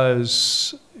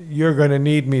because you're going to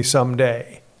need me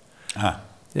someday.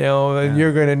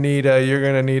 You're going to need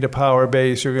a power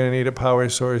base, you're going to need a power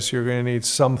source, you're going to need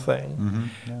something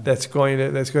that's going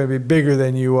to be bigger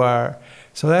than you are.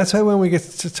 So that's why when we get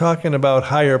to talking about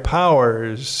higher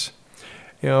powers,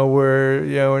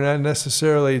 we're not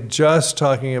necessarily just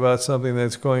talking about something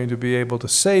that's going to be able to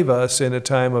save us in a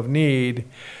time of need,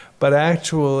 but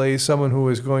actually someone who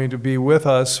is going to be with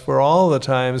us for all the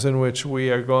times in which we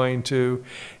are going to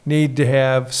need to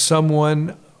have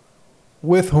someone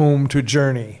with whom to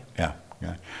journey.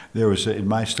 Yeah. There was, in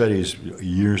my studies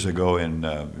years ago in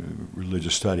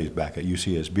religious studies back at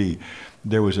UCSB,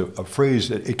 there was a phrase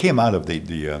that it came out of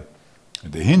the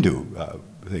Hindu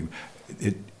thing.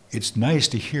 It's nice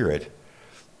to hear it,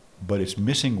 but it's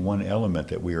missing one element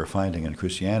that we are finding in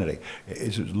Christianity.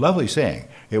 It's a lovely saying.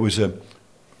 It was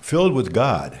filled with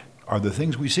God are the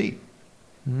things we see.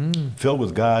 Filled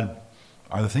with God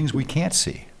are the things we can't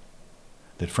see.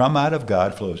 That from out of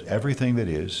God flows everything that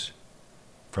is,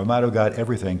 from out of God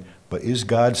everything, but is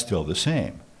God still the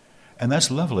same? And that's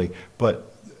lovely,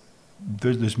 but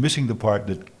there's missing the part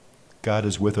that God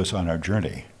is with us on our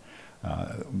journey.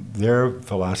 Their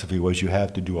philosophy was you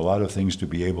have to do a lot of things to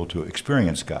be able to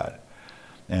experience God.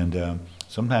 And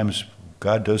sometimes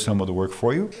God does some of the work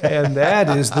for you. And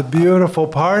that is the beautiful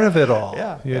part of it all,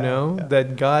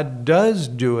 that God does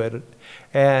do it.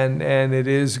 And it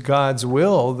is God's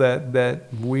will that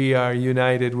we are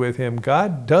united with him.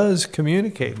 God does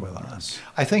communicate with us.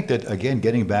 I think that, again,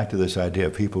 getting back to this idea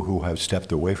of people who have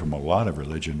stepped away from a lot of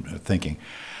religion thinking,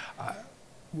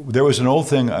 there was an old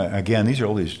thing, again, these are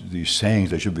all these sayings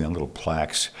that should be on little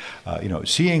plaques.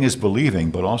 Seeing is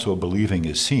believing, but also believing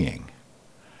is seeing.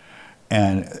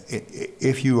 And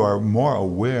if you are more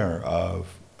aware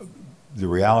of the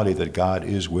reality that God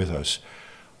is with us,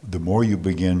 the more you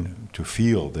begin to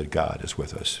feel that God is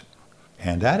with us.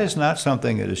 And that is not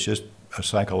something that is just a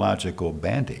psychological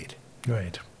Band-Aid.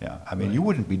 Right. Yeah, I mean, you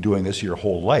wouldn't be doing this your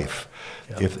whole life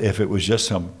if it was just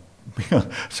some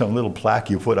some little plaque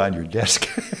you put on your desk.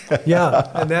 Yeah,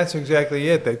 and that's exactly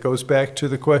it. That goes back to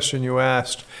the question you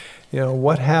asked.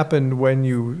 What happened when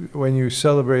you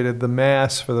celebrated the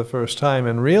Mass for the first time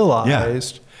and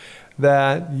realized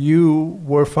that you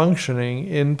were functioning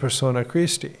in persona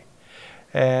Christi?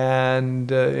 And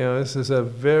this is a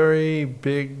very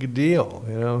big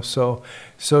deal. So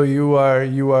you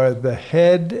are the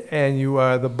head and you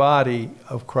are the body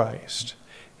of Christ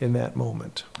in that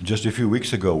moment. Just a few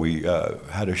weeks ago, we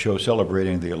had a show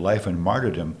celebrating the life and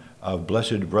martyrdom of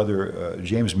Blessed Brother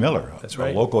James Miller, That's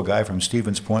right. a local guy from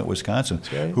Stevens Point, Wisconsin,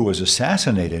 That's right. who was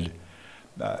assassinated,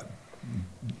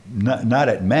 not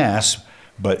at Mass,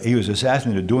 but he was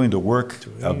assassinated doing the work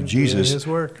of Jesus, doing his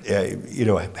work.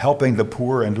 Helping the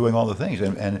poor and doing all the things.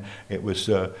 And it was,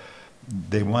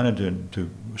 they wanted to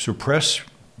suppress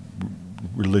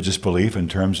religious belief in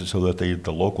terms so that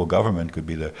the local government could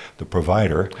be the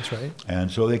provider. That's right.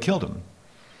 And so they killed him.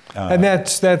 And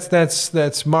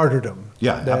that's martyrdom.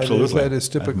 Yeah, absolutely. That is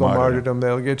typical That's martyrdom.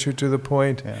 They'll get you to the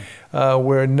point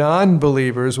where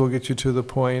non-believers will get you to the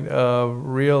point of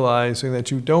realizing that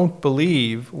you don't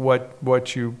believe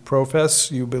what you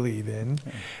profess you believe in,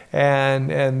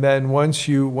 and then once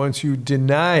you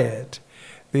deny it,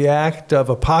 the act of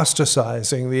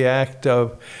apostatizing, the act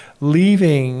of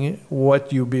leaving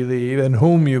what you believe and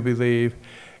whom you believe,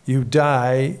 you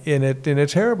die in a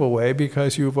terrible way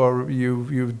because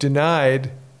you've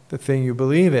denied the thing you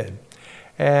believe in,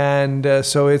 and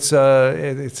so it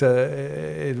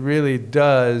really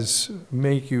does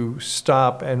make you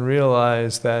stop and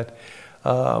realize that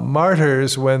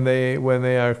martyrs, when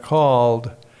they are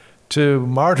called to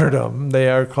martyrdom, they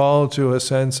are called to a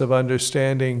sense of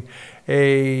understanding,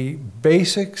 a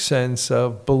basic sense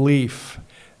of belief.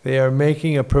 They are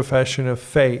making a profession of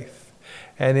faith.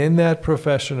 And in that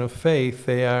profession of faith,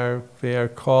 they are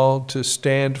called to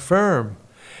stand firm.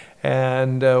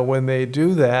 And when they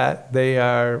do that, they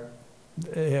are,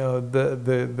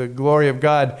 the glory of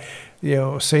God.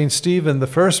 Saint Stephen, the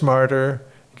first martyr,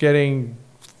 getting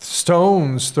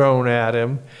stones thrown at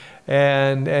him,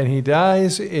 and he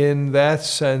dies in that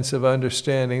sense of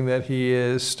understanding that he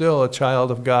is still a child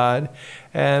of God,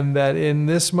 and that in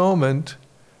this moment,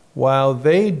 while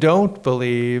they don't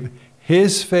believe,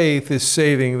 his faith is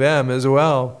saving them as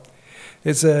well.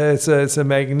 It's a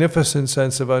magnificent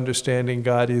sense of understanding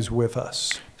God is with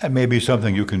us. And maybe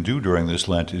something you can do during this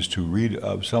Lent is to read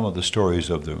some of the stories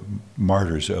of the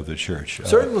martyrs of the church.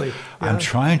 Certainly. I'm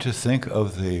trying to think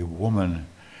of the woman.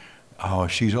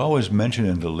 She's always mentioned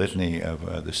in the litany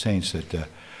of the saints that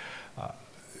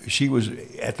she was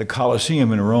at the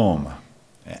Colosseum in Rome,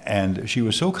 and she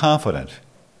was so confident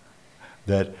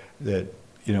that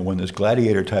when this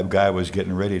gladiator type guy was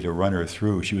getting ready to run her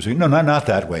through, she was saying, "No, not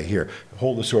that way. Here,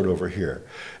 hold the sword over here."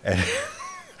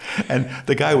 And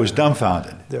the guy was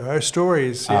dumbfounded. There are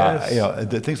stories, yes.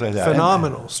 Things like that.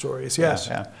 Phenomenal stories, yes.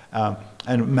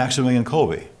 And Maximilian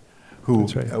Kolbe, who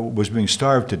That's right. was being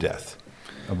starved to death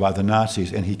by the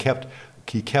Nazis, and he kept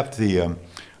the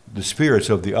spirits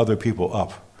of the other people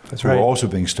up. That's who right. were also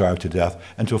being starved to death,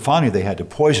 until finally they had to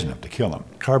poison him to kill him.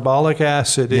 Carbolic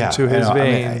acid into his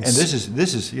veins. And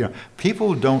this is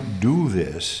people don't do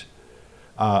this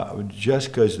just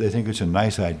because they think it's a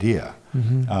nice idea.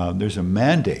 Mm-hmm. There's a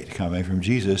mandate coming from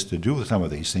Jesus to do some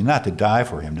of these things, not to die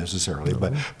for him necessarily,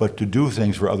 but to do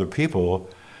things for other people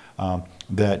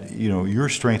that your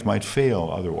strength might fail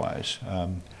otherwise.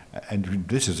 And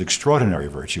this is extraordinary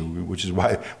virtue, which is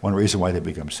one reason why they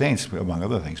become saints, among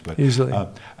other things. But easily,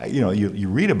 you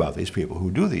read about these people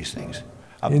who do these things.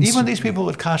 Even these people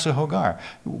at Casa Hogar,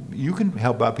 you can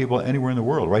help out people anywhere in the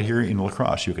world. Right here in La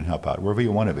Crosse, you can help out wherever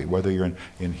you want to be, whether you're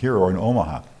in here or in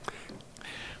Omaha.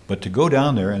 But to go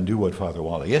down there and do what Father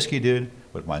Walejewski did,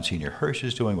 what Monsignor Hirsch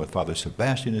is doing, what Father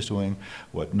Sebastian is doing,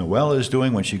 what Noelle is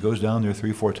doing when she goes down there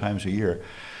 3-4 times a year.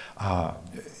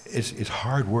 It's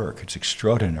hard work. It's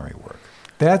extraordinary work.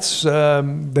 There's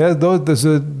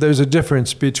a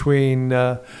difference between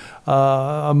a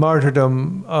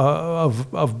martyrdom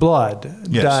of blood,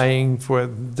 yes. dying for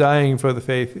the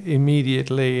faith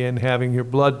immediately and having your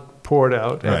blood poured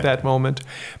out at that moment.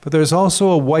 But there's also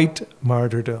a white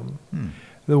martyrdom,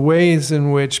 the ways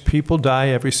in which people die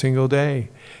every single day.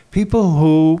 People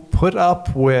who put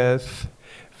up with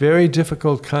very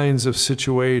difficult kinds of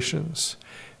situations.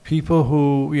 People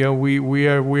who, we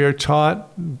are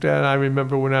taught, and I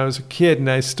remember when I was a kid, and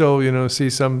I still, see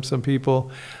some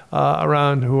people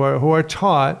around who were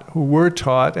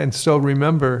taught, and still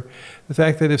remember the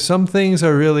fact that if some things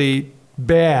are really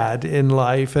bad in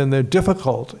life and they're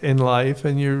difficult in life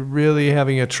and you're really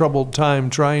having a troubled time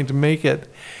trying to make it,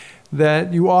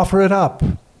 that you offer it up.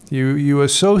 You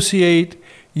associate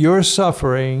your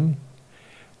suffering,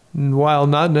 while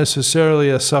not necessarily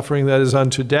a suffering that is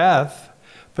unto death,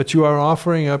 but you are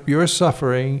offering up your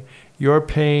suffering, your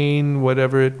pain,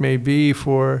 whatever it may be,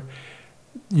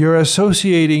 you're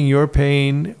associating your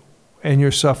pain and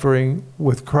your suffering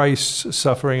with Christ's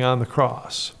suffering on the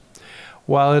cross.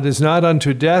 While it is not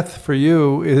unto death for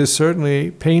you, it is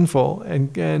certainly painful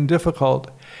and difficult.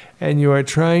 And you are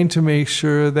trying to make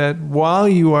sure that while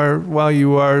you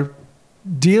are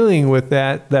dealing with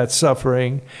that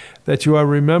suffering, that you are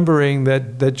remembering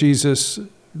that Jesus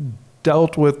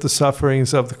dealt with the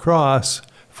sufferings of the cross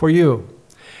for you.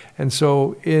 And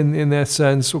so in that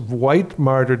sense, white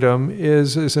martyrdom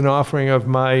is an offering of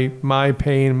my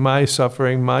pain, my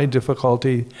suffering, my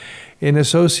difficulty in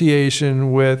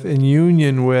association with, in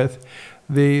union with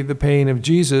the pain of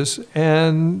Jesus.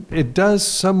 And it does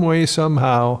some way,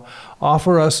 somehow,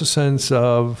 offer us a sense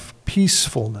of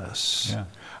peacefulness.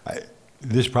 Yeah.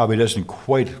 This probably doesn't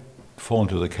quite fall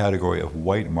into the category of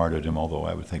white martyrdom, although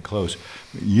I would think close.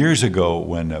 Years ago,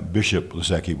 when Bishop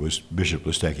Listecki was Bishop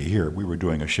Listecki here, we were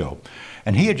doing a show,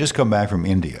 and he had just come back from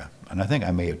India. And I think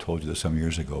I may have told you this some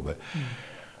years ago, but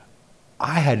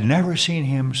I had never seen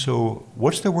him so,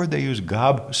 what's the word they use,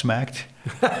 gobsmacked?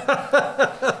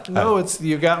 No,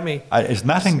 you got me. It's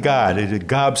nothing God, it's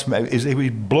gobsmacked. He was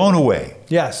blown away.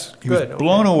 Yes, He was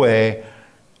blown away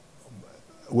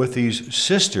with these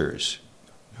sisters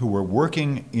who were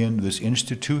working in this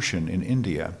institution in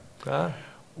India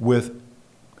with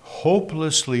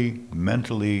hopelessly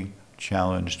mentally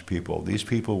challenged people. These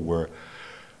people were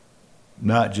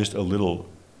not just a little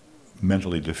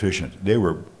mentally deficient. They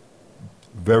were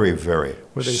very, very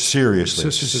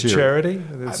seriously. Sisters of Charity?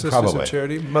 The Sisters probably. of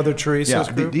Charity? Mother Teresa's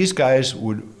group? These guys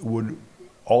would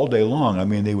all day long, I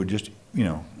mean, they would just,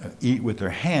 eat with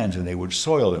their hands, and they would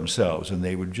soil themselves, and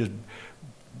they would just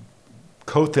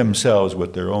coat themselves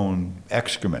with their own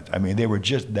excrement. I mean, they were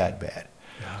just that bad.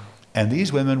 Yeah. And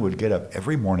these women would get up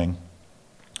every morning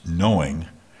knowing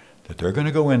that they're going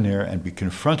to go in there and be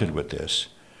confronted with this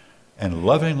and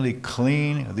lovingly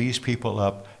clean these people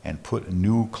up and put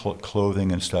new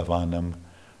clothing and stuff on them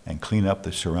and clean up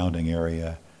the surrounding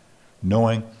area,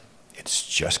 knowing it's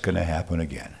just going to happen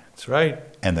again. That's right.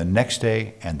 And the next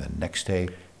day, and the next day,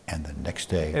 and the next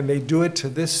day. And they do it to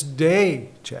this day,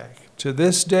 Jack. To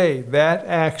this day, that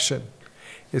action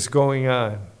is going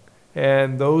on.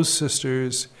 And those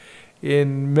sisters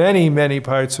in many, many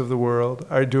parts of the world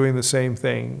are doing the same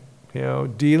thing,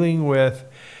 dealing with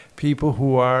people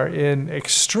who are in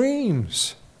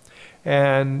extremes.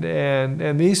 And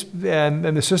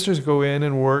the sisters go in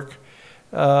and work,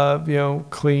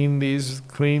 clean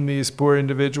these poor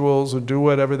individuals or do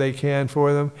whatever they can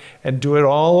for them and do it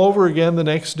all over again the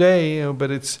next day,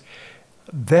 but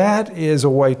that is a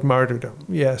white martyrdom.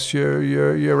 Yes,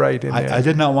 you're right in there. I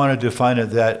did not want to define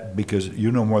it that because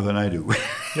you know more than I do.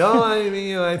 No, I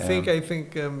mean, I think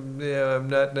I'm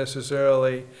not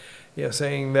necessarily,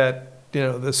 saying that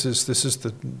this is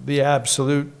the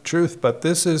absolute truth, but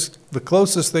this is the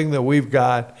closest thing that we've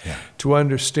got to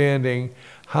understanding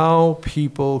how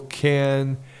people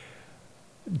can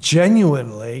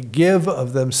genuinely give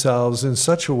of themselves in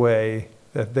such a way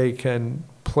that they can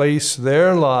place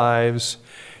their lives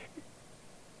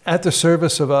at the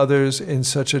service of others in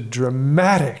such a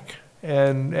dramatic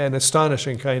and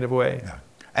astonishing kind of way. Yeah.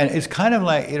 And it's kind of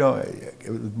like,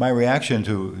 my reaction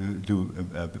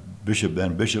to Bishop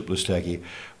Listecki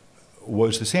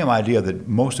was the same idea that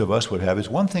most of us would have. It's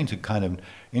one thing to kind of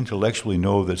intellectually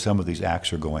know that some of these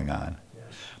acts are going on,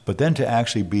 but then to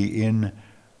actually be in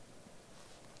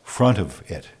front of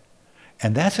it.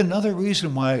 And that's another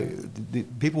reason why the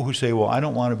people who say, well, I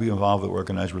don't want to be involved with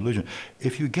organized religion.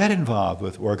 If you get involved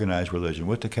with organized religion,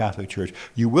 with the Catholic Church,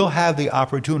 you will have the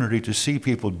opportunity to see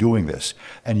people doing this.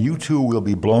 And you too will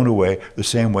be blown away the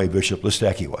same way Bishop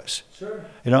Listecki was. Sure.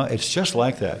 It's just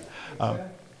like that.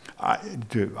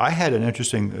 I had an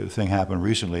interesting thing happen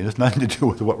recently. It has nothing to do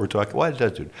with what we're talking about. What does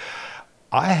that do?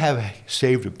 I have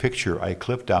saved a picture I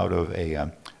clipped out of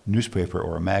a newspaper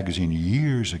or a magazine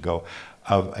years ago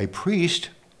of a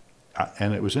priest,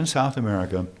 and it was in South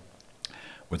America,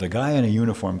 with a guy in a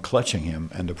uniform clutching him,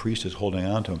 and the priest is holding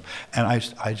on to him. And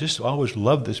I just always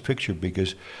loved this picture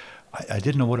because I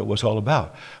didn't know what it was all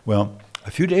about. Well,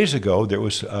 a few days ago, there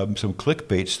was some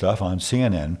clickbait stuff on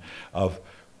CNN of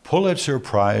Pulitzer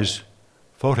Prize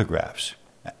photographs,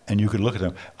 and you could look at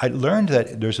them. I learned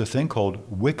that there's a thing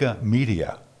called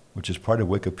Wikimedia, which is part of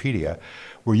Wikipedia,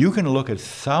 where you can look at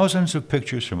thousands of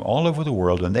pictures from all over the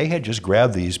world, and they had just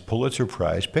grabbed these Pulitzer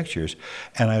Prize pictures.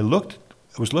 And I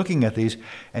was looking at these,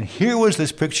 and here was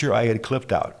this picture I had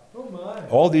clipped out. Oh my.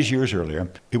 All these years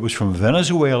earlier. It was from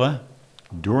Venezuela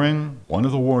during one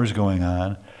of the wars going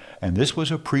on, and this was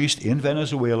a priest in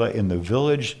Venezuela in the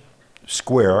village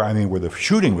square, where the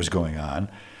shooting was going on,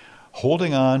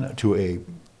 holding on to a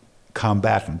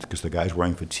combatant, because the guy's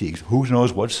wearing fatigues, who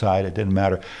knows what side, it didn't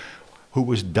matter, who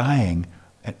was dying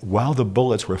while the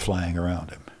bullets were flying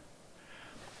around him.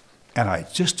 And I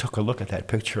just took a look at that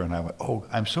picture and I went, oh,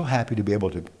 I'm so happy to be able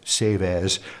to save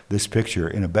as this picture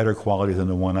in a better quality than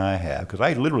the one I have, because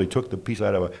I literally took the piece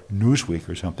out of a Newsweek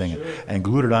or something and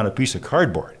glued it on a piece of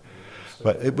cardboard.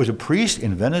 But it was a priest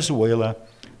in Venezuela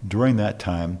during that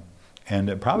time,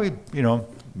 and probably,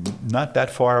 not that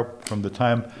far from the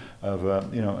time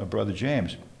of Brother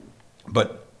James.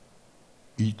 But,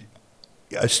 again,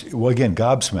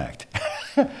 gobsmacked.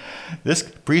 This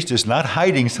priest is not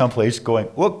hiding someplace going,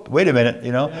 whoop, wait a minute,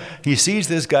 He sees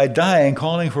this guy dying,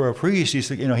 calling for a priest.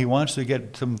 He wants to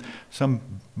get some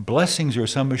blessings or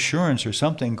some assurance or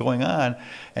something going on.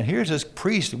 And here's this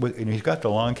priest, and he's got the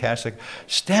long cassock,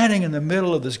 standing in the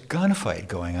middle of this gunfight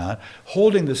going on,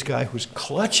 holding this guy who's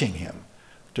clutching him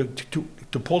to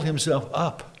pull himself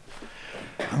up.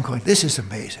 I'm going, this is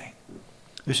amazing.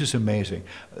 This is amazing.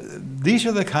 These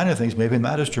are the kind of things, maybe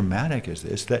not as dramatic as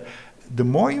this, that the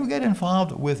more you get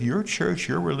involved with your church,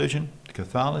 your religion,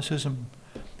 Catholicism,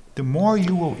 the more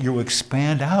you will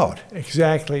expand out.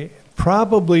 Exactly.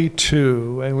 Probably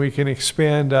too, and we can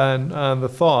expand on the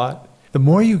thought, the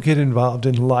more you get involved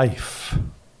in life,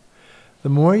 the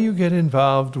more you get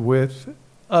involved with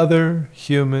other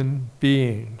human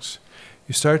beings,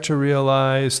 you start to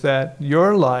realize that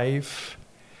your life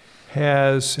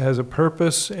has a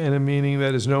purpose and a meaning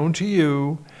that is known to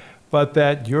you, but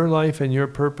that your life and your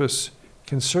purpose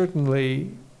can certainly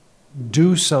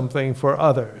do something for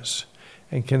others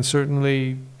and can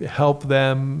certainly help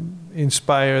them,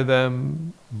 inspire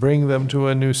them, bring them to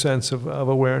a new sense of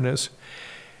awareness.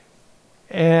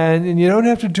 And you don't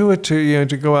have to do it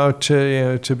to go out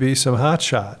to be some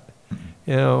hotshot,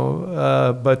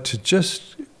 but to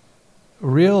just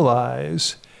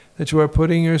realize that you are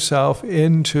putting yourself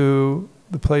into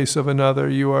the place of another.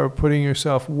 You are putting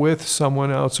yourself with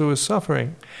someone else who is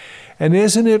suffering. And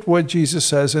isn't it what Jesus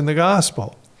says in the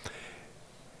gospel?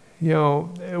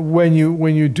 When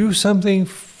you do something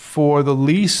for the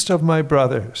least of my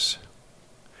brothers,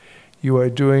 you are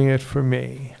doing it for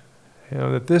me.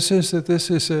 This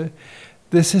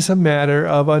is a matter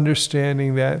of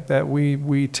understanding that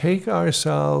we take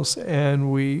ourselves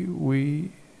and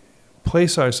we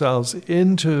place ourselves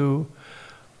into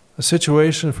a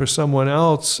situation for someone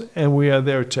else, and we are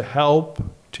there to help,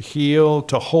 to heal,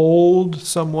 to hold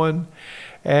someone.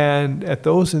 And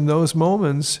in those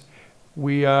moments,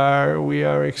 we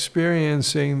are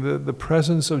experiencing the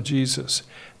presence of Jesus.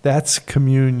 That's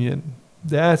communion.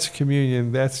 That's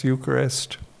communion. That's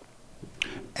Eucharist.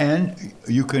 And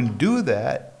you can do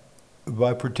that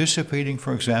by participating,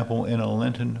 for example, in a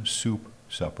Lenten soup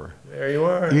supper. There you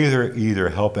are. Either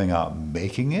helping out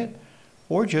making it,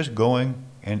 or just going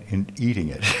and eating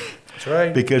it. That's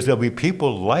right. Because there'll be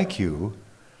people like you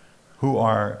who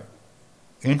are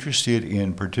interested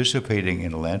in participating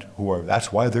in Lent,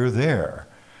 that's why they're there.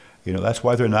 That's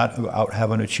why they're not out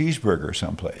having a cheeseburger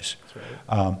someplace. That's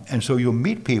right. And so you'll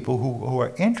meet people who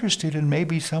are interested in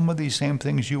maybe some of these same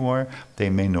things you are. They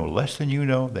may know less than you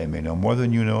know. They may know more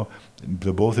than you know.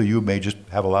 The both of you may just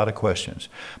have a lot of questions.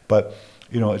 But,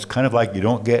 it's kind of like you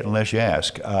don't get unless you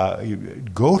ask. You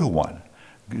go to one.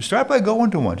 Start by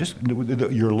going to one. Just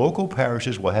your local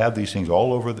parishes will have these things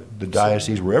all over the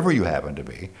diocese, wherever you happen to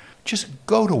be. Just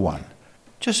go to one.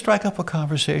 Just strike up a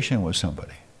conversation with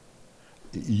somebody.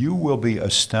 You will be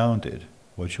astounded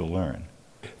what you'll learn.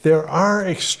 There are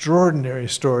extraordinary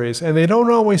stories, and they don't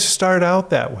always start out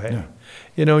that way.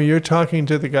 Yeah. You're talking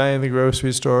to the guy in the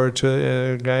grocery store,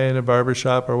 to a guy in a barber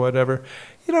shop or whatever.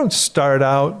 You don't start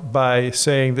out by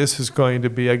saying this is going to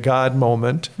be a God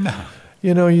moment. No.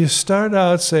 You start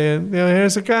out saying,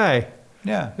 here's a guy.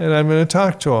 Yeah. And I'm going to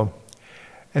talk to him.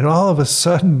 And all of a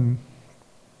sudden,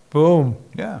 boom.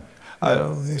 Yeah.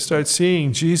 You start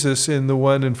seeing Jesus in the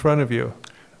one in front of you.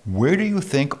 Where do you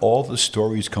think all the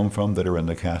stories come from that are in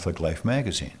the Catholic Life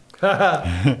magazine?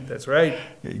 That's right.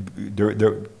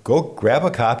 Go grab a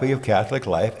copy of Catholic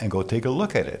Life and go take a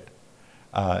look at it.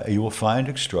 You will find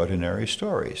extraordinary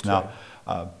stories. Now,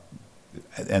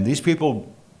 and these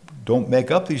people don't make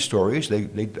up these stories.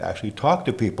 They actually talk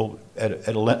to people at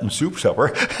a Lenten soup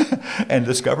supper and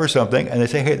discover something, and they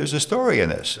say, hey, there's a story in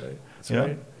this. Right. That's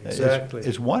right. Exactly.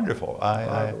 It's wonderful.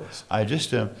 I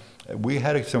just we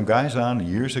had some guys on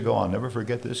years ago, I'll never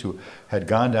forget this, who had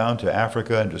gone down to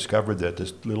Africa and discovered that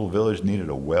this little village needed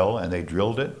a well, and they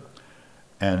drilled it.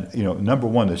 And, number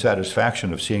one, the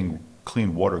satisfaction of seeing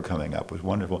clean water coming up was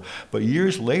wonderful. But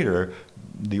years later,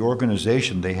 the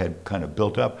organization they had kind of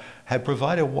built up had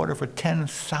provided water for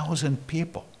 10,000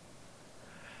 people.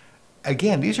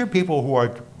 Again, these are people who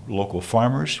are local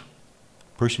farmers,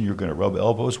 person you're going to rub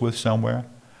elbows with somewhere.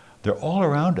 They're all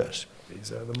around us.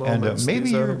 These are the moments.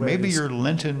 And maybe your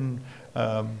Lenten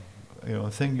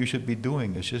thing you should be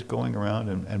doing is just going around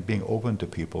and being open to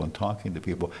people and talking to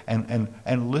people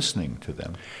and listening to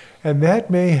them. And that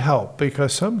may help,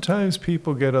 because sometimes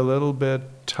people get a little bit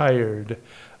tired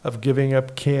of giving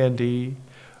up candy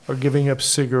or giving up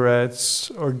cigarettes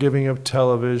or giving up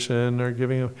television or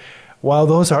giving up, while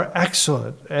those are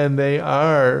excellent and they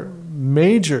are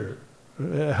major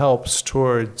helps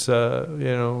towards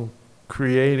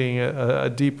creating a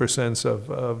deeper sense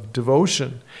of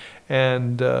devotion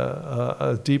and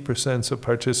a deeper sense of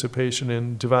participation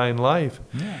in divine life.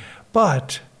 Yeah.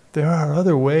 But there are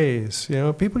other ways.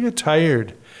 People get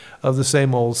tired of the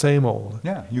same old.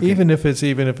 Yeah, even if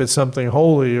it's something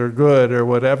holy or good or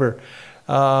whatever.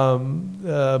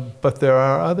 But there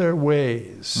are other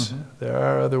ways. Mm-hmm. There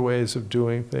are other ways of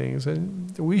doing things,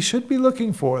 and we should be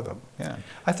looking for them. Yeah,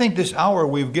 I think this hour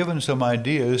we've given some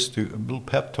ideas to a little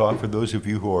pep talk for those of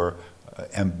you who are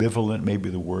ambivalent, maybe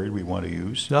the word we want to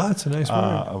use. No, it's a nice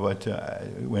word.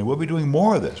 But we'll be doing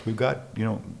more of this. We've got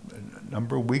a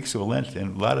number of weeks of Lent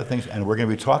and a lot of things, and we're going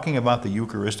to be talking about the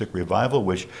Eucharistic revival,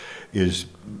 which is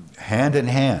hand in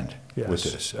hand with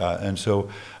this. And so,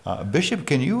 Bishop,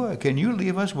 can you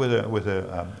leave us with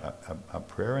a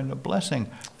prayer and a blessing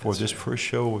for this first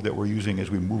show that we're using as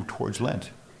we move towards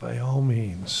Lent? By all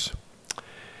means.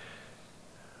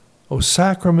 O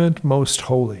sacrament most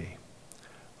holy,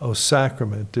 O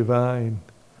sacrament divine,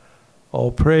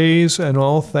 all praise and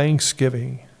all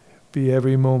thanksgiving be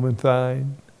every moment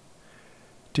thine.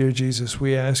 Dear Jesus,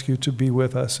 we ask you to be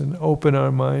with us and open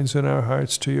our minds and our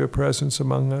hearts to your presence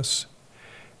among us,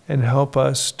 and help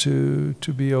us to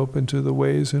be open to the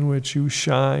ways in which you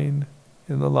shine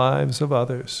in the lives of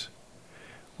others.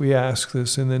 We ask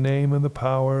this in the name and the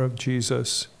power of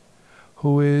Jesus,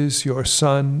 who is your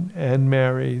Son and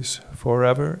Mary's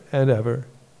forever and ever.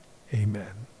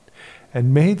 Amen.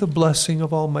 And may the blessing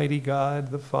of Almighty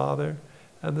God, the Father,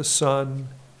 and the Son,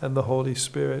 and the Holy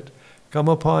Spirit come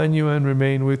upon you and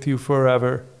remain with you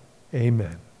forever.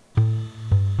 Amen.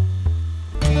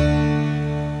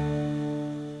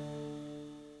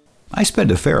 I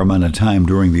spend a fair amount of time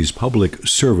during these public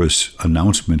service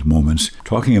announcement moments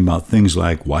talking about things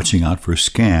like watching out for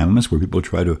scams where people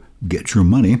try to get your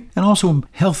money, and also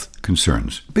health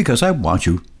concerns, because I want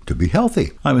you to be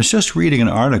healthy. I was just reading an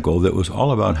article that was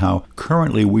all about how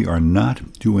currently we are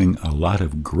not doing a lot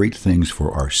of great things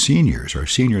for our senior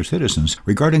citizens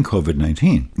regarding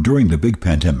COVID-19. During the big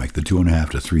pandemic, the 2.5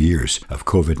 to 3 years of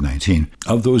COVID-19,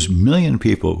 of those million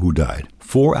people who died,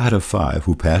 4 out of 5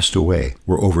 who passed away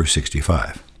were over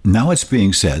 65. Now it's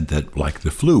being said that, like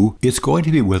the flu, it's going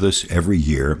to be with us every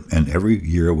year, and every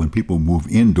year when people move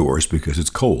indoors because it's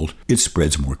cold, it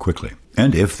spreads more quickly.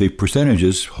 And if the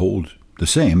percentages hold the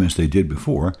same as they did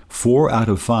before, 4 out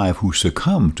of 5 who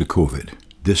succumb to COVID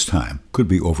this time could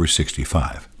be over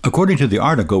 65. According to the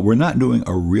article, we're not doing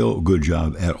a real good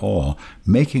job at all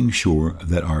making sure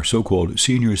that our so-called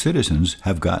senior citizens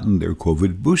have gotten their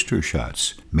COVID booster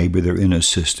shots. Maybe they're in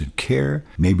assisted care,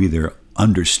 maybe they're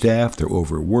understaffed, they're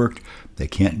overworked, they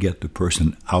can't get the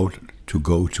person out to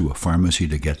go to a pharmacy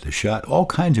to get the shot, all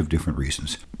kinds of different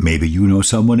reasons. Maybe you know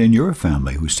someone in your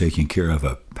family who's taking care of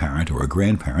a parent or a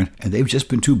grandparent, and they've just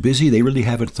been too busy, they really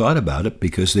haven't thought about it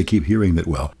because they keep hearing that,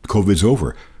 well, COVID's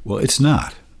over. Well, it's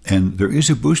not. And there is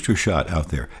a booster shot out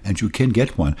there, and you can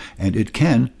get one, and it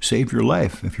can save your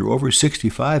life. If you're over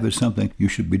 65, it's something you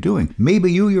should be doing.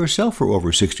 Maybe you yourself are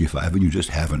over 65 and you just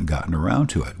haven't gotten around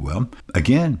to it. Well,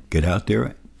 again, get out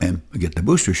there and get the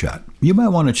booster shot. You might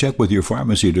want to check with your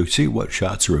pharmacy to see what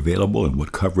shots are available and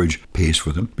what coverage pays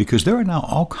for them, because there are now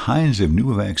all kinds of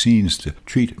new vaccines to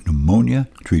treat pneumonia,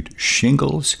 treat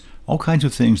shingles, all kinds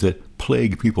of things that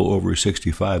plague people over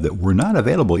 65 that were not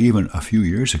available even a few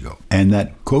years ago. And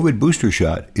that COVID booster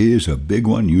shot is a big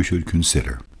one you should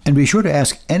consider. And be sure to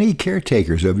ask any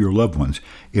caretakers of your loved ones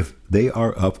if they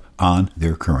are up on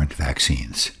their current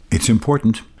vaccines. It's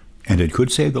important, and it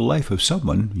could save the life of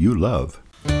someone you love.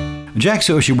 Jack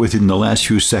Socia with you in the last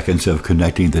few seconds of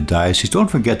Connecting the Diocese. Don't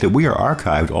forget that we are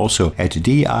archived also at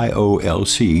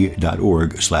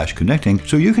diolc.org/connecting,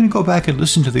 so you can go back and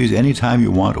listen to these anytime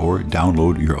you want or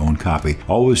download your own copy.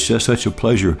 Always just such a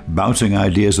pleasure bouncing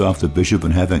ideas off the bishop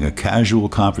and having a casual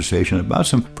conversation about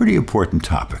some pretty important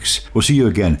topics. We'll see you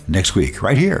again next week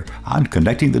right here on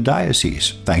Connecting the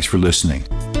Diocese. Thanks for listening.